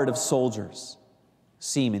guard of soldiers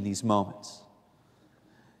seem in these moments?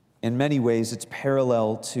 In many ways, it's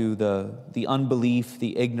parallel to the unbelief,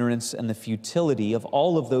 the ignorance, and the futility of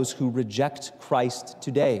all of those who reject Christ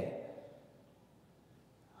today.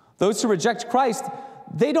 Those who reject Christ,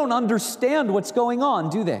 they don't understand what's going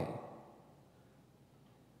on, do they?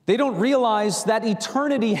 They don't realize that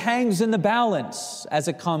eternity hangs in the balance as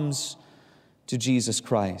it comes to Jesus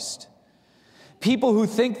Christ. People who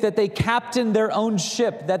think that they captain their own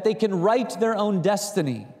ship, that they can write their own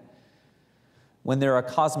destiny, when there are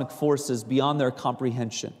cosmic forces beyond their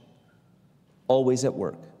comprehension, always at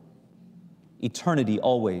work. Eternity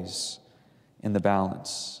always in the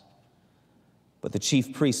balance. But the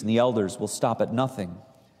chief priests and the elders will stop at nothing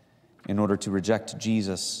in order to reject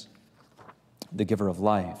Jesus, the giver of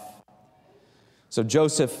life. So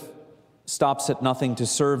Joseph stops at nothing to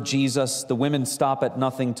serve Jesus. The women stop at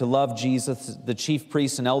nothing to love Jesus. The chief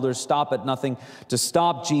priests and elders stop at nothing to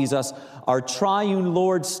stop Jesus. Our triune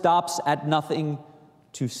Lord stops at nothing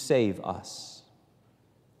to save us.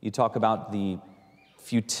 You talk about the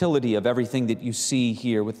futility of everything that you see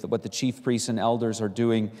here with what the chief priests and elders are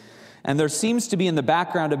doing. And there seems to be in the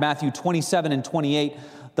background of Matthew 27 and 28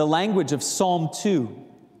 the language of Psalm 2.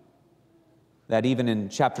 That even in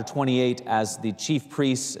chapter 28, as the chief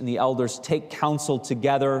priests and the elders take counsel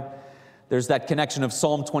together, there's that connection of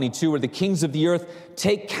Psalm 22 where the kings of the earth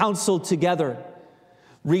take counsel together,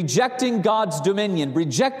 rejecting God's dominion,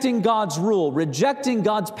 rejecting God's rule, rejecting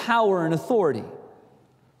God's power and authority.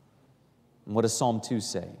 And what does Psalm 2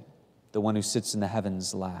 say? The one who sits in the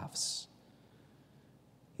heavens laughs.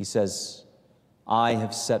 He says, I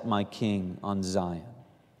have set my king on Zion.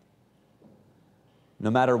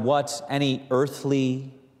 No matter what any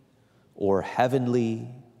earthly or heavenly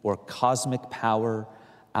or cosmic power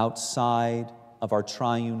outside of our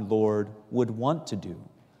triune Lord would want to do,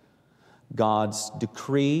 God's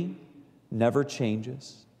decree never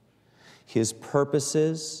changes. His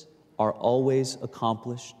purposes are always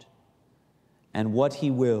accomplished, and what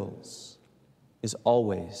he wills is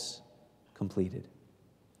always completed.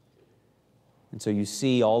 And so you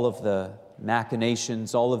see all of the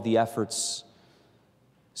machinations, all of the efforts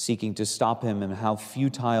seeking to stop him, and how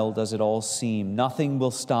futile does it all seem. Nothing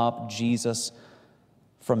will stop Jesus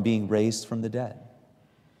from being raised from the dead.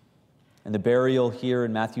 And the burial here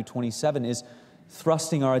in Matthew 27 is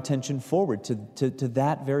thrusting our attention forward to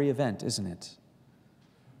that very event, isn't it?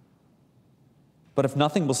 But if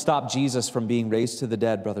nothing will stop Jesus from being raised to the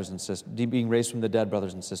dead, brothers and sisters, being raised from the dead,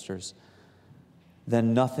 brothers and sisters,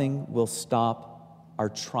 then nothing will stop our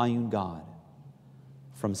triune God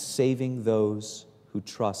from saving those who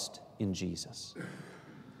trust in Jesus.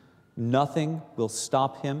 Nothing will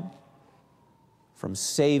stop him from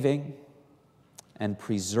saving and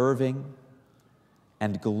preserving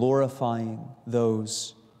and glorifying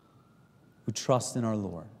those who trust in our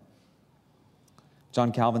Lord.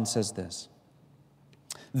 John Calvin says this: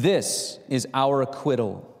 "This is our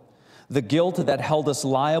acquittal. The guilt that held us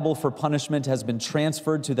liable for punishment has been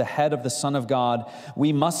transferred to the head of the Son of God.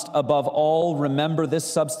 We must above all remember this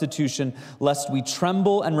substitution, lest we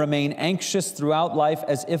tremble and remain anxious throughout life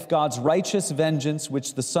as if God's righteous vengeance,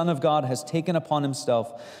 which the Son of God has taken upon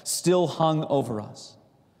himself, still hung over us.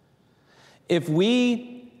 If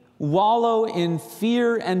we wallow in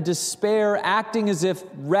fear and despair, acting as if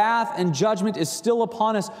wrath and judgment is still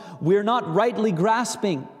upon us, we're not rightly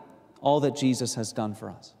grasping all that Jesus has done for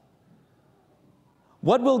us.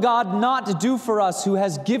 What will God not do for us who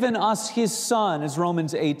has given us his Son, as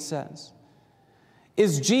Romans 8 says?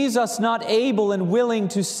 Is Jesus not able and willing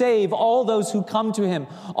to save all those who come to him,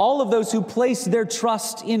 all of those who place their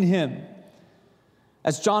trust in him?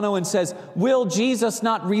 As John Owen says, will Jesus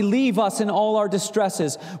not relieve us in all our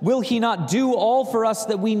distresses? Will he not do all for us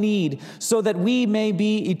that we need, so that we may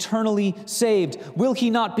be eternally saved? Will he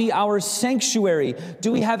not be our sanctuary?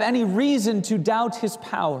 Do we have any reason to doubt his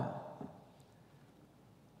power?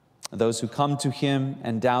 Those who come to him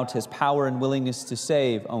and doubt his power and willingness to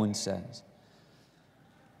save, Owen says,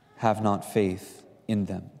 have not faith in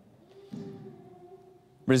them.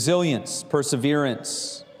 Resilience,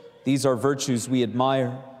 perseverance, these are virtues we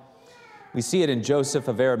admire. We see it in Joseph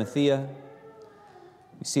of Arimathea.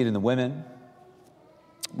 We see it in the women.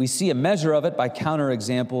 We see a measure of it by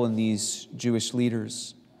counterexample in these Jewish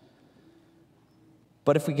leaders.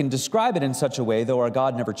 But if we can describe it in such a way, though our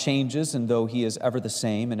God never changes and though he is ever the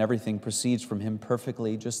same and everything proceeds from him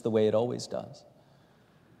perfectly just the way it always does,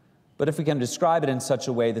 but if we can describe it in such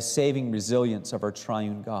a way, the saving resilience of our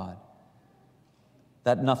triune God,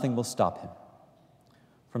 that nothing will stop him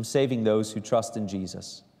from saving those who trust in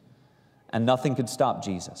Jesus, and nothing could stop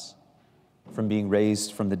Jesus from being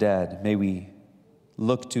raised from the dead. May we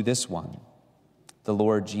look to this one, the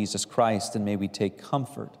Lord Jesus Christ, and may we take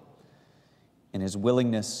comfort in his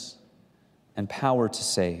willingness and power to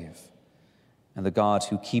save, and the God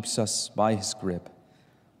who keeps us by his grip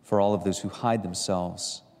for all of those who hide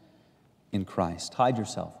themselves in Christ. Hide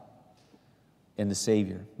yourself in the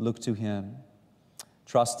Savior. Look to him.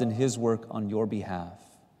 Trust in his work on your behalf.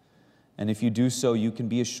 And if you do so, you can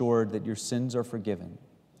be assured that your sins are forgiven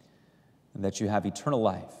and that you have eternal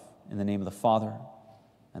life in the name of the Father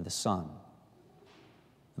and the Son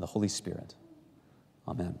and the Holy Spirit.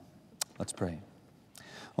 Amen. Let's pray.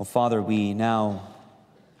 Oh, Father, we now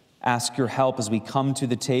ask your help as we come to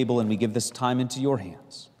the table and we give this time into your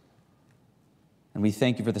hands. And we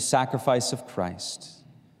thank you for the sacrifice of Christ,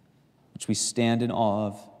 which we stand in awe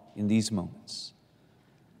of in these moments.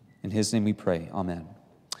 In his name we pray. Amen.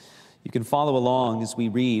 You can follow along as we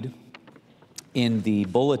read in the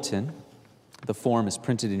bulletin. The form is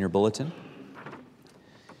printed in your bulletin.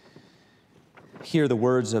 Hear the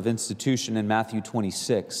words of institution in Matthew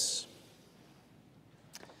 26.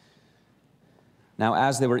 Now,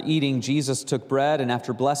 as they were eating, Jesus took bread, and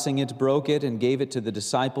after blessing it, broke it and gave it to the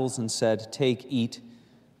disciples and said, "Take, eat,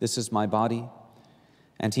 this is my body."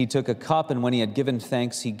 And he took a cup, and when he had given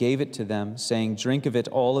thanks, he gave it to them, saying, "Drink of it,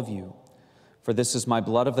 all of you, for this is my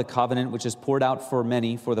blood of the covenant, which is poured out for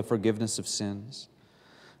many for the forgiveness of sins.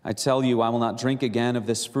 I tell you, I will not drink again of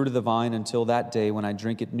this fruit of the vine until that day when I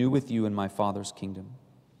drink it new with you in my Father's kingdom."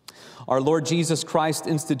 Our Lord Jesus Christ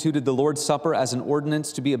instituted the Lord's Supper as an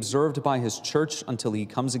ordinance to be observed by his church until he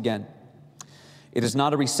comes again. It is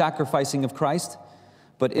not a re-sacrificing of Christ,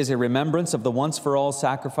 but is a remembrance of the once-for-all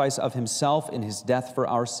sacrifice of himself in his death for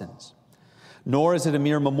our sins. Nor is it a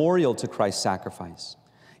mere memorial to Christ's sacrifice.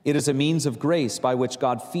 It is a means of grace by which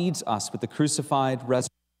God feeds us with the crucified,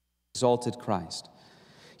 resurrected, exalted Christ.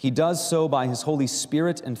 He does so by his Holy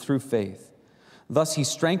Spirit and through faith. Thus he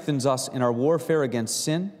strengthens us in our warfare against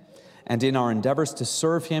sin and in our endeavors to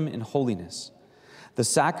serve him in holiness. The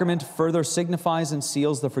sacrament further signifies and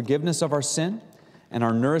seals the forgiveness of our sin and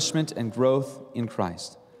our nourishment and growth in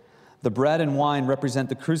Christ. The bread and wine represent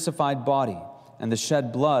the crucified body and the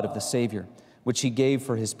shed blood of the Savior, which he gave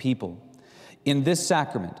for his people. In this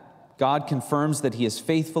sacrament, God confirms that he is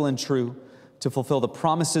faithful and true to fulfill the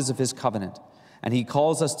promises of his covenant, and he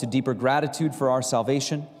calls us to deeper gratitude for our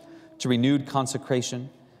salvation, to renewed consecration,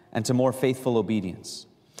 and to more faithful obedience.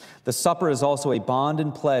 The supper is also a bond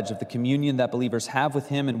and pledge of the communion that believers have with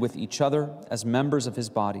him and with each other as members of his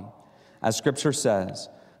body. As Scripture says,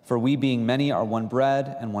 "For we being many are one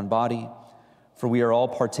bread and one body, for we are all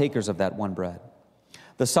partakers of that one bread."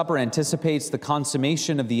 The supper anticipates the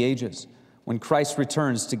consummation of the ages, when Christ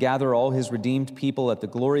returns to gather all his redeemed people at the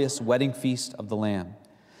glorious wedding feast of the Lamb.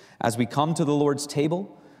 As we come to the Lord's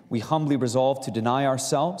table, we humbly resolve to deny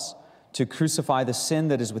ourselves, to crucify the sin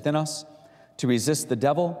that is within us, to resist the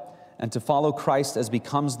devil, and to follow Christ as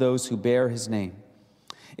becomes those who bear his name.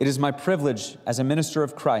 It is my privilege as a minister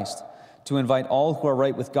of Christ to invite all who are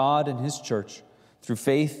right with God and his church through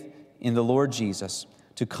faith in the Lord Jesus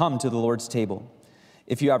to come to the Lord's table.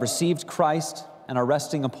 If you have received Christ and are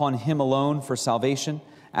resting upon him alone for salvation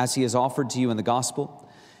as he is offered to you in the gospel,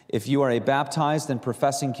 if you are a baptized and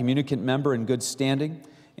professing communicant member in good standing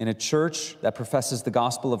in a church that professes the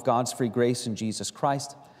gospel of God's free grace in Jesus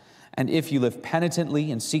Christ, and if you live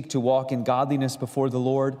penitently and seek to walk in godliness before the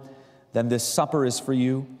Lord, then this supper is for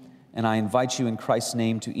you, and I invite you in Christ's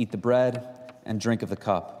name to eat the bread and drink of the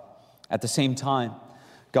cup. At the same time,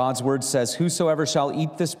 God's word says, "Whosoever shall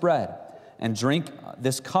eat this bread and drink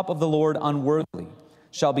this cup of the Lord unworthily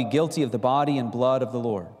shall be guilty of the body and blood of the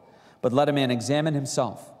Lord. But let a man examine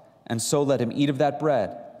himself, and so let him eat of that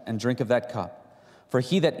bread and drink of that cup. For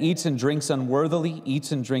he that eats and drinks unworthily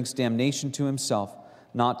eats and drinks damnation to himself,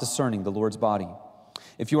 not discerning the Lord's body."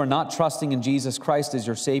 If you are not trusting in Jesus Christ as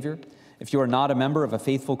your Savior, if you are not a member of a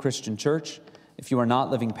faithful Christian church, if you are not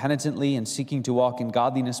living penitently and seeking to walk in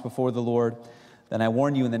godliness before the Lord, then I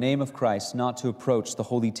warn you in the name of Christ not to approach the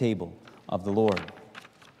holy table of the Lord.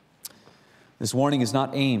 This warning is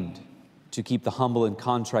not aimed to keep the humble and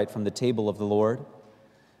contrite from the table of the Lord,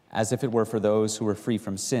 as if it were for those who are free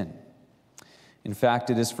from sin. In fact,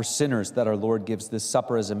 it is for sinners that our Lord gives this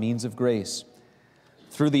supper as a means of grace.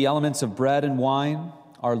 Through the elements of bread and wine,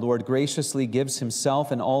 our Lord graciously gives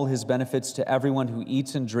himself and all his benefits to everyone who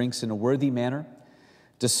eats and drinks in a worthy manner,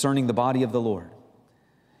 discerning the body of the Lord.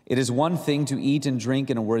 It is one thing to eat and drink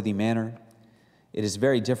in a worthy manner. It is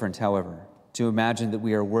very different, however, to imagine that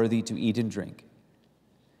we are worthy to eat and drink.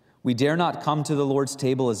 We dare not come to the Lord's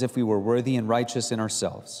table as if we were worthy and righteous in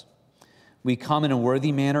ourselves. We come in a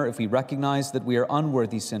worthy manner if we recognize that we are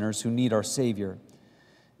unworthy sinners who need our Savior,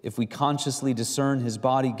 if we consciously discern his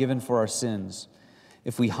body given for our sins,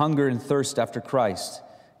 if we hunger and thirst after Christ,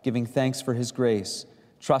 giving thanks for his grace,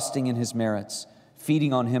 trusting in his merits,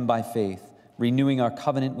 feeding on him by faith, renewing our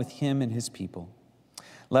covenant with him and his people.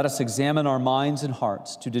 Let us examine our minds and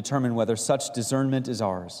hearts to determine whether such discernment is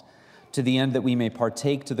ours, to the end that we may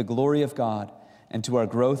partake to the glory of God and to our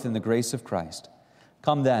growth in the grace of Christ.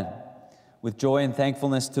 Come then, with joy and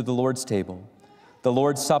thankfulness to the Lord's table. The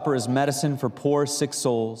Lord's Supper is medicine for poor, sick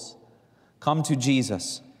souls. Come to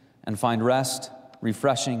Jesus and find rest,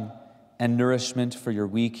 refreshing, and nourishment for your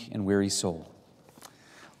weak and weary soul.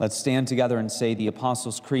 Let's stand together and say the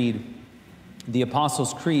Apostles' Creed. The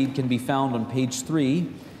Apostles' Creed can be found on page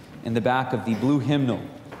 3 in the back of the blue hymnal.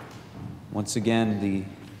 Once again, the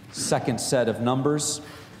second set of numbers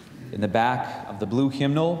in the back of the blue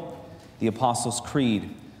hymnal, the Apostles'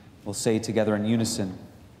 Creed. We'll say together in unison.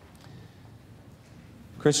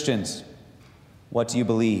 Christians, what do you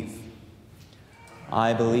believe?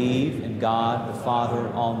 I believe in God the Father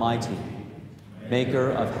Almighty,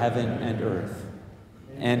 maker of heaven and earth,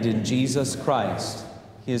 and in Jesus Christ,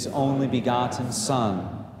 his only begotten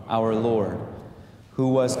Son, our Lord, who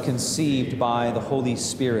was conceived by the Holy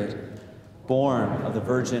Spirit, born of the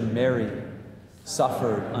Virgin Mary,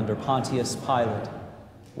 suffered under Pontius Pilate,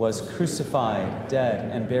 was crucified,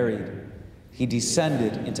 dead, and buried. He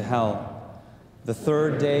descended into hell. The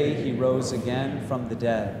third day he rose again from the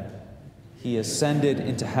dead. He ascended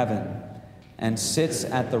into heaven and sits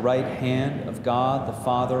at the right hand of God the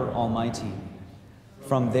Father Almighty.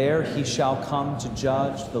 From there he shall come to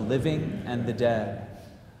judge the living and the dead.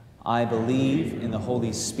 I believe in the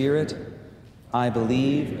Holy Spirit. I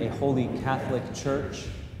believe a holy Catholic Church,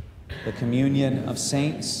 the communion of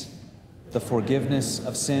saints, the forgiveness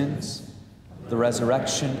of sins, the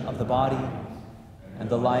resurrection of the body, and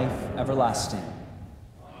the life everlasting.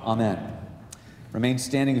 Amen. Remain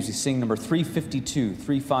standing as we sing number 352,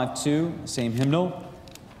 352, the same hymnal.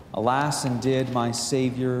 Alas, and did my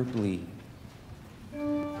Savior bleed.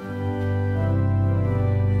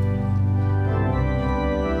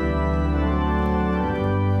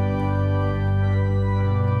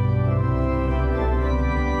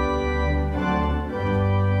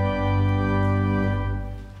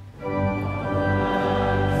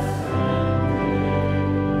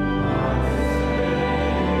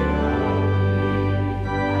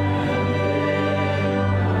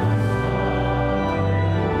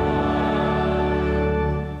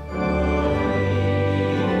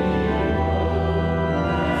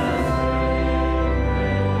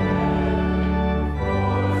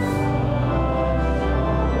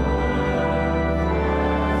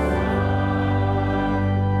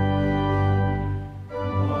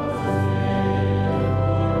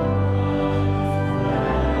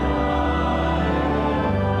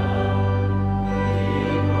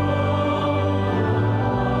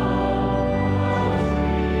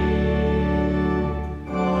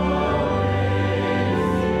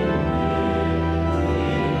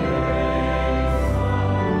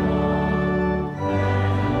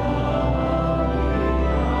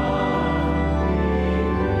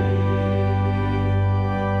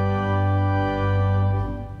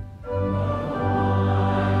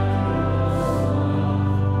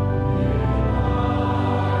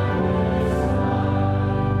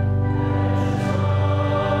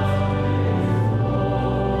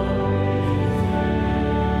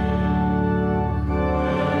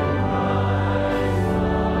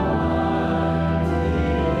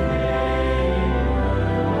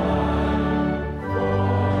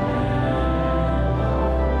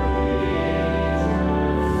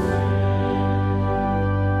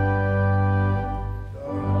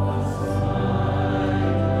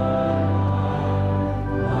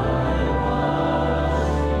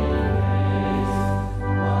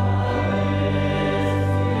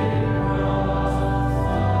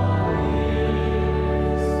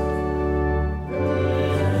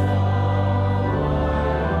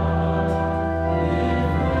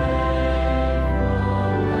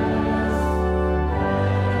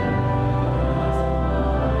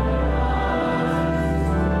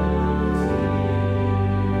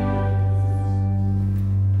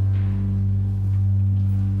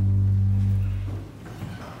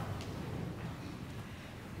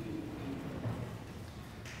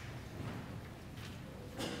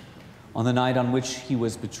 On the night on which he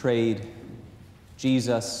was betrayed,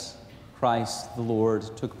 Jesus Christ, the Lord,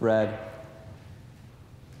 took bread.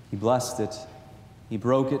 He blessed it, he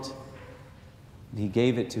broke it, and he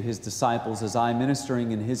gave it to his disciples, as I,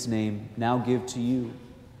 ministering in his name, now give to you.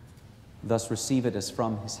 Thus receive it as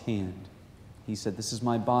from his hand. He said, "This is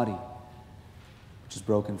my body, which is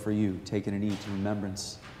broken for you. Take it and eat in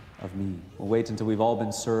remembrance of me." We'll wait until we've all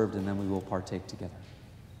been served, and then we will partake together.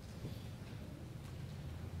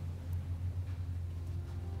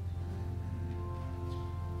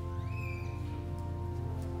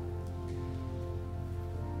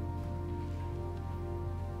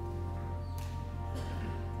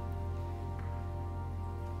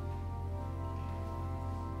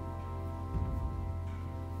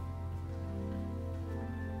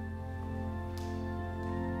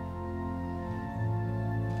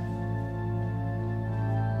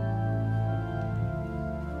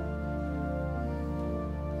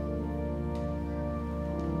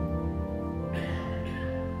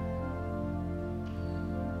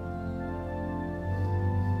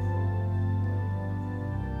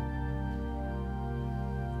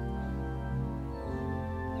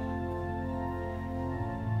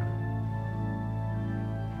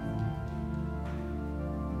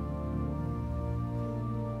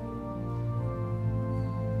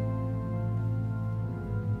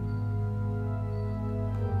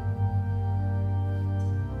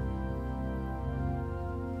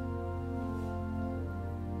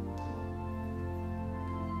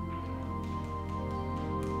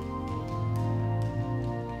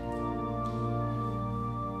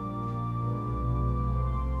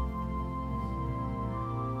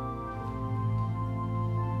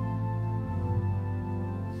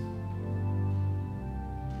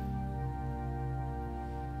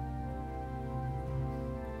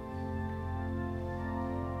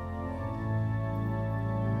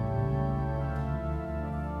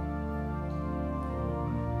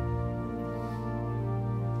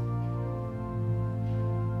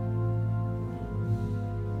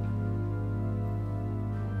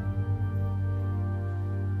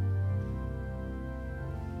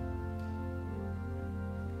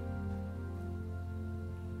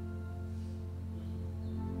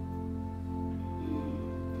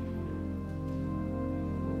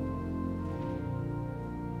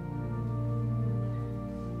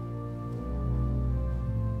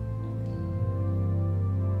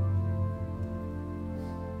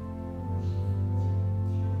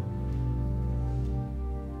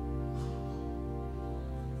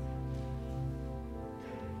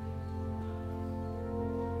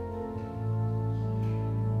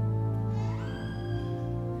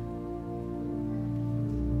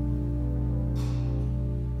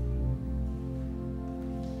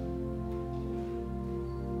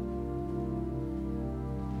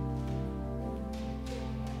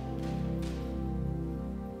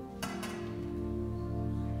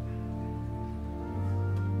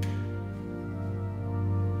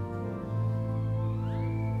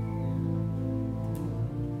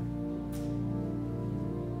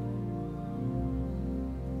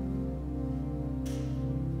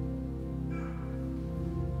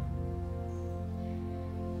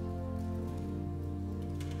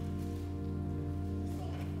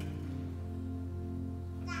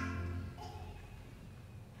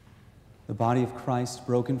 the body of Christ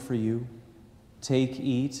broken for you. Take,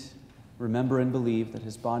 eat, remember and believe that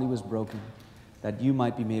his body was broken, that you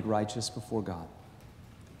might be made righteous before God.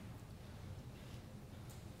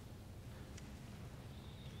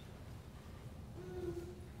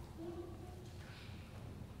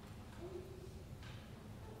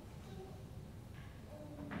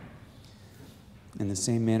 In the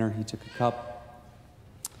same manner, he took a cup,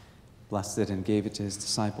 blessed it, and gave it to his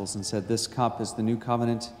disciples, and said, "This cup is the new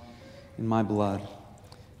covenant in my blood,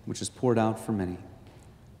 which is poured out for many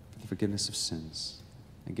for the forgiveness of sins.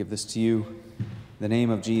 I give this to you in the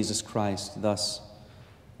name of Jesus Christ. Thus,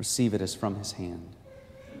 receive it as from his hand."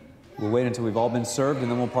 We'll wait until we've all been served,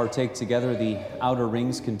 and then we'll partake together. The outer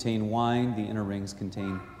rings contain wine. The inner rings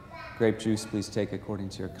contain grape juice. Please take according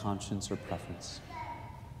to your conscience or preference.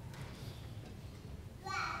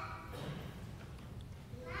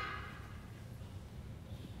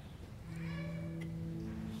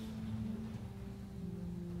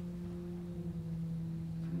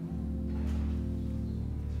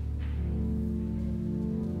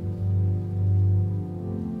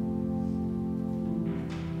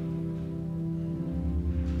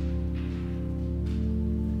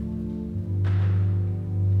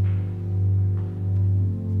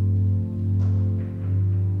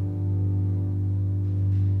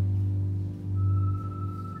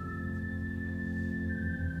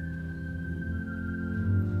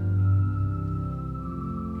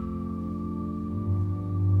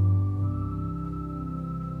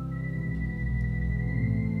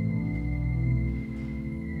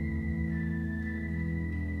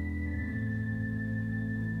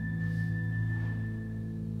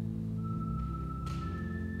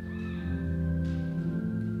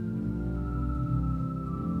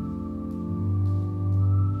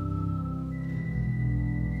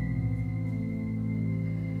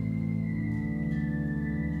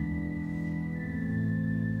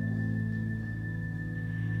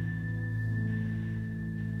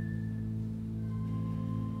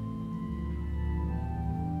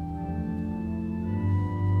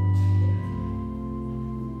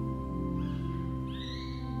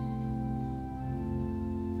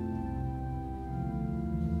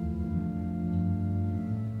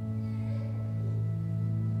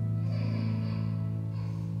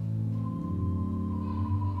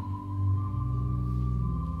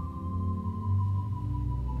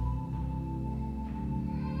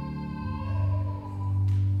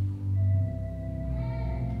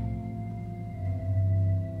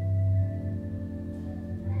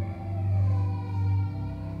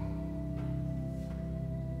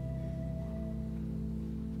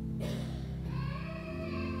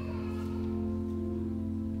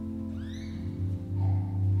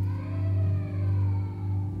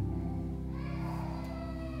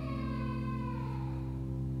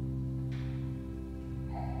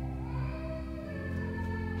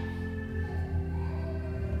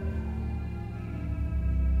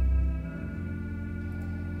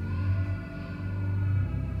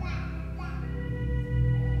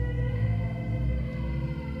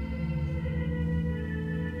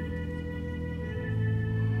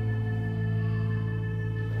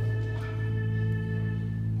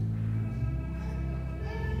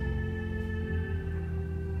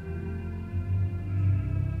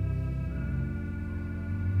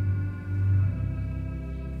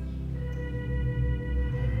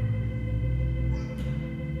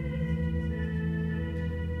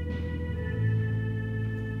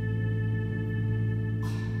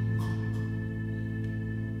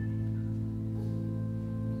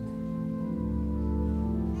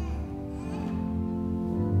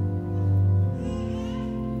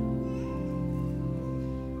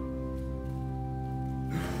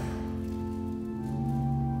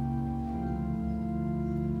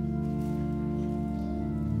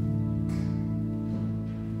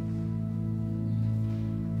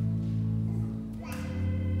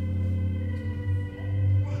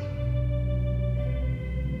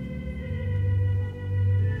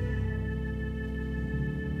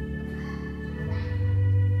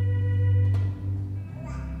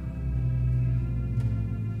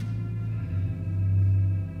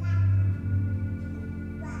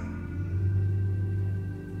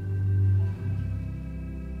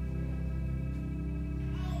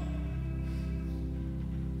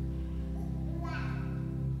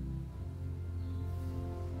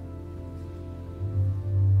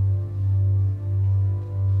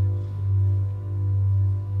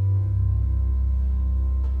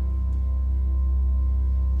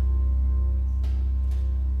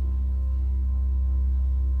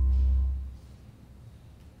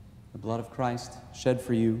 blood of Christ shed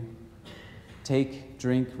for you. Take,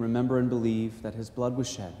 drink, remember, and believe that his blood was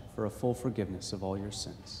shed for a full forgiveness of all your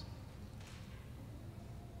sins.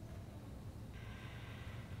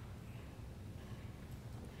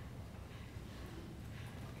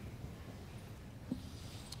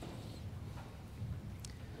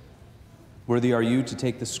 Worthy are you to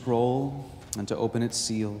take the scroll and to open its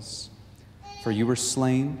seals. For you were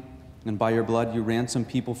slain, and by your blood you ransomed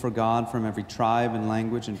people for God from every tribe and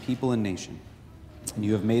language and people and nation. And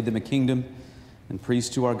you have made them a kingdom and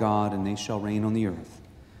priests to our God, and they shall reign on the earth.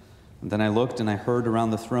 And then I looked, and I heard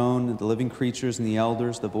around the throne and the living creatures and the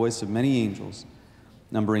elders the voice of many angels,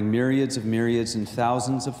 numbering myriads of myriads and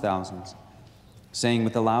thousands of thousands, saying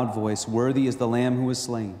with a loud voice, Worthy is the Lamb who was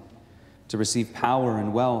slain, to receive power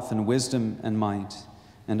and wealth and wisdom and might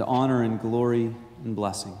and honor and glory and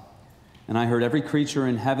blessing. And I heard every creature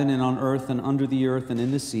in heaven and on earth and under the earth and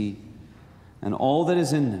in the sea, and all that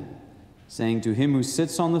is in them, saying to him who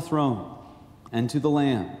sits on the throne and to the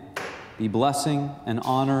Lamb, be blessing and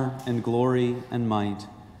honor and glory and might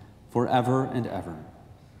forever and ever.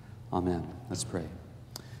 Amen. Let's pray.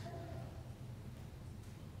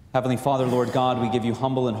 Heavenly Father, Lord God, we give you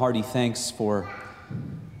humble and hearty thanks for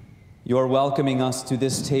your welcoming us to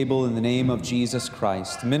this table in the name of Jesus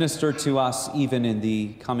Christ. Minister to us even in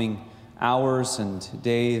the coming hours and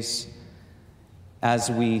days as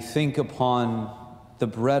we think upon the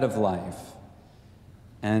bread of life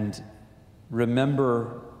and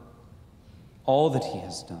remember all that he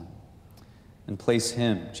has done and place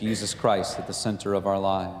him, Jesus Christ, at the center of our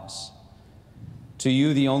lives. To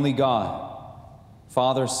you, the only God,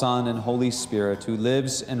 Father, Son, and Holy Spirit, who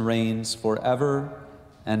lives and reigns forever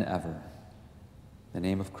and ever. In the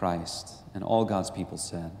name of Christ, and all God's people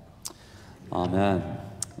said, Amen.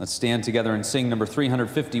 Let's stand together and sing number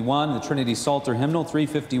 351, the Trinity Psalter hymnal,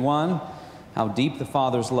 351, How Deep the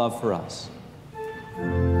Father's Love for Us.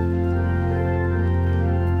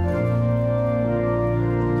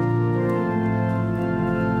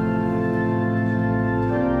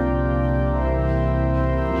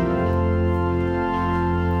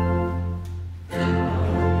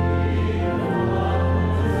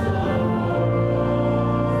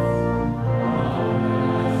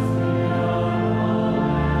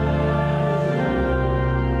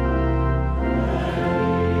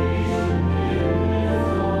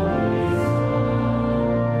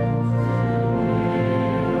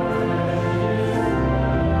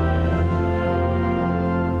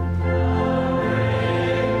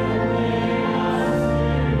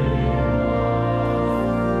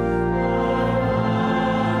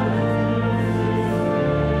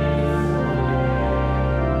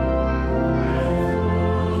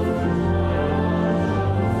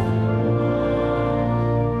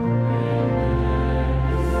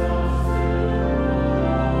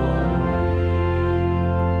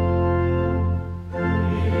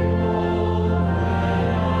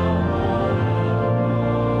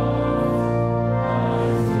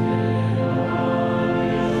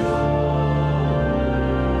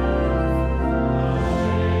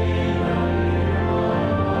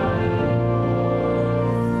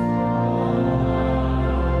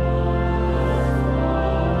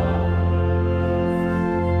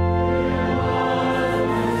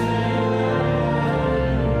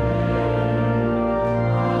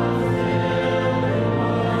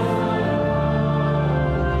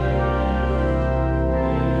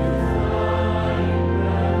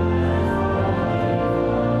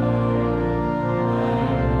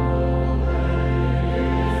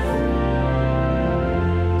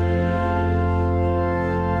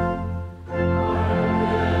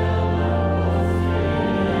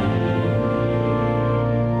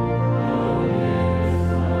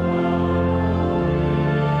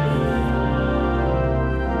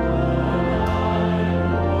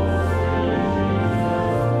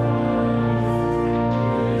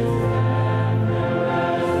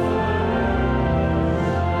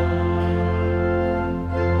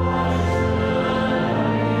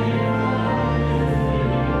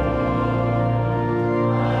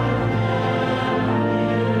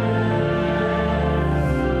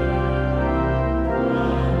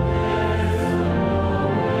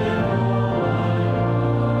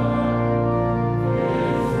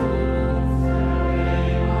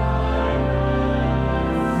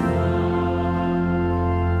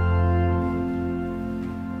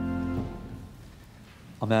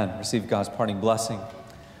 Amen. Receive God's parting blessing.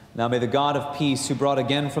 Now may the God of peace, who brought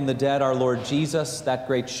again from the dead our Lord Jesus, that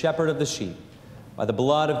great shepherd of the sheep, by the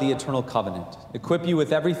blood of the eternal covenant, equip you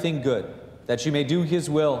with everything good, that you may do his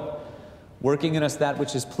will, working in us that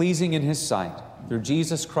which is pleasing in his sight, through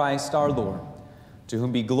Jesus Christ our Lord, to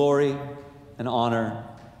whom be glory and honor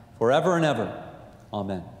forever and ever.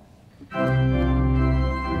 Amen.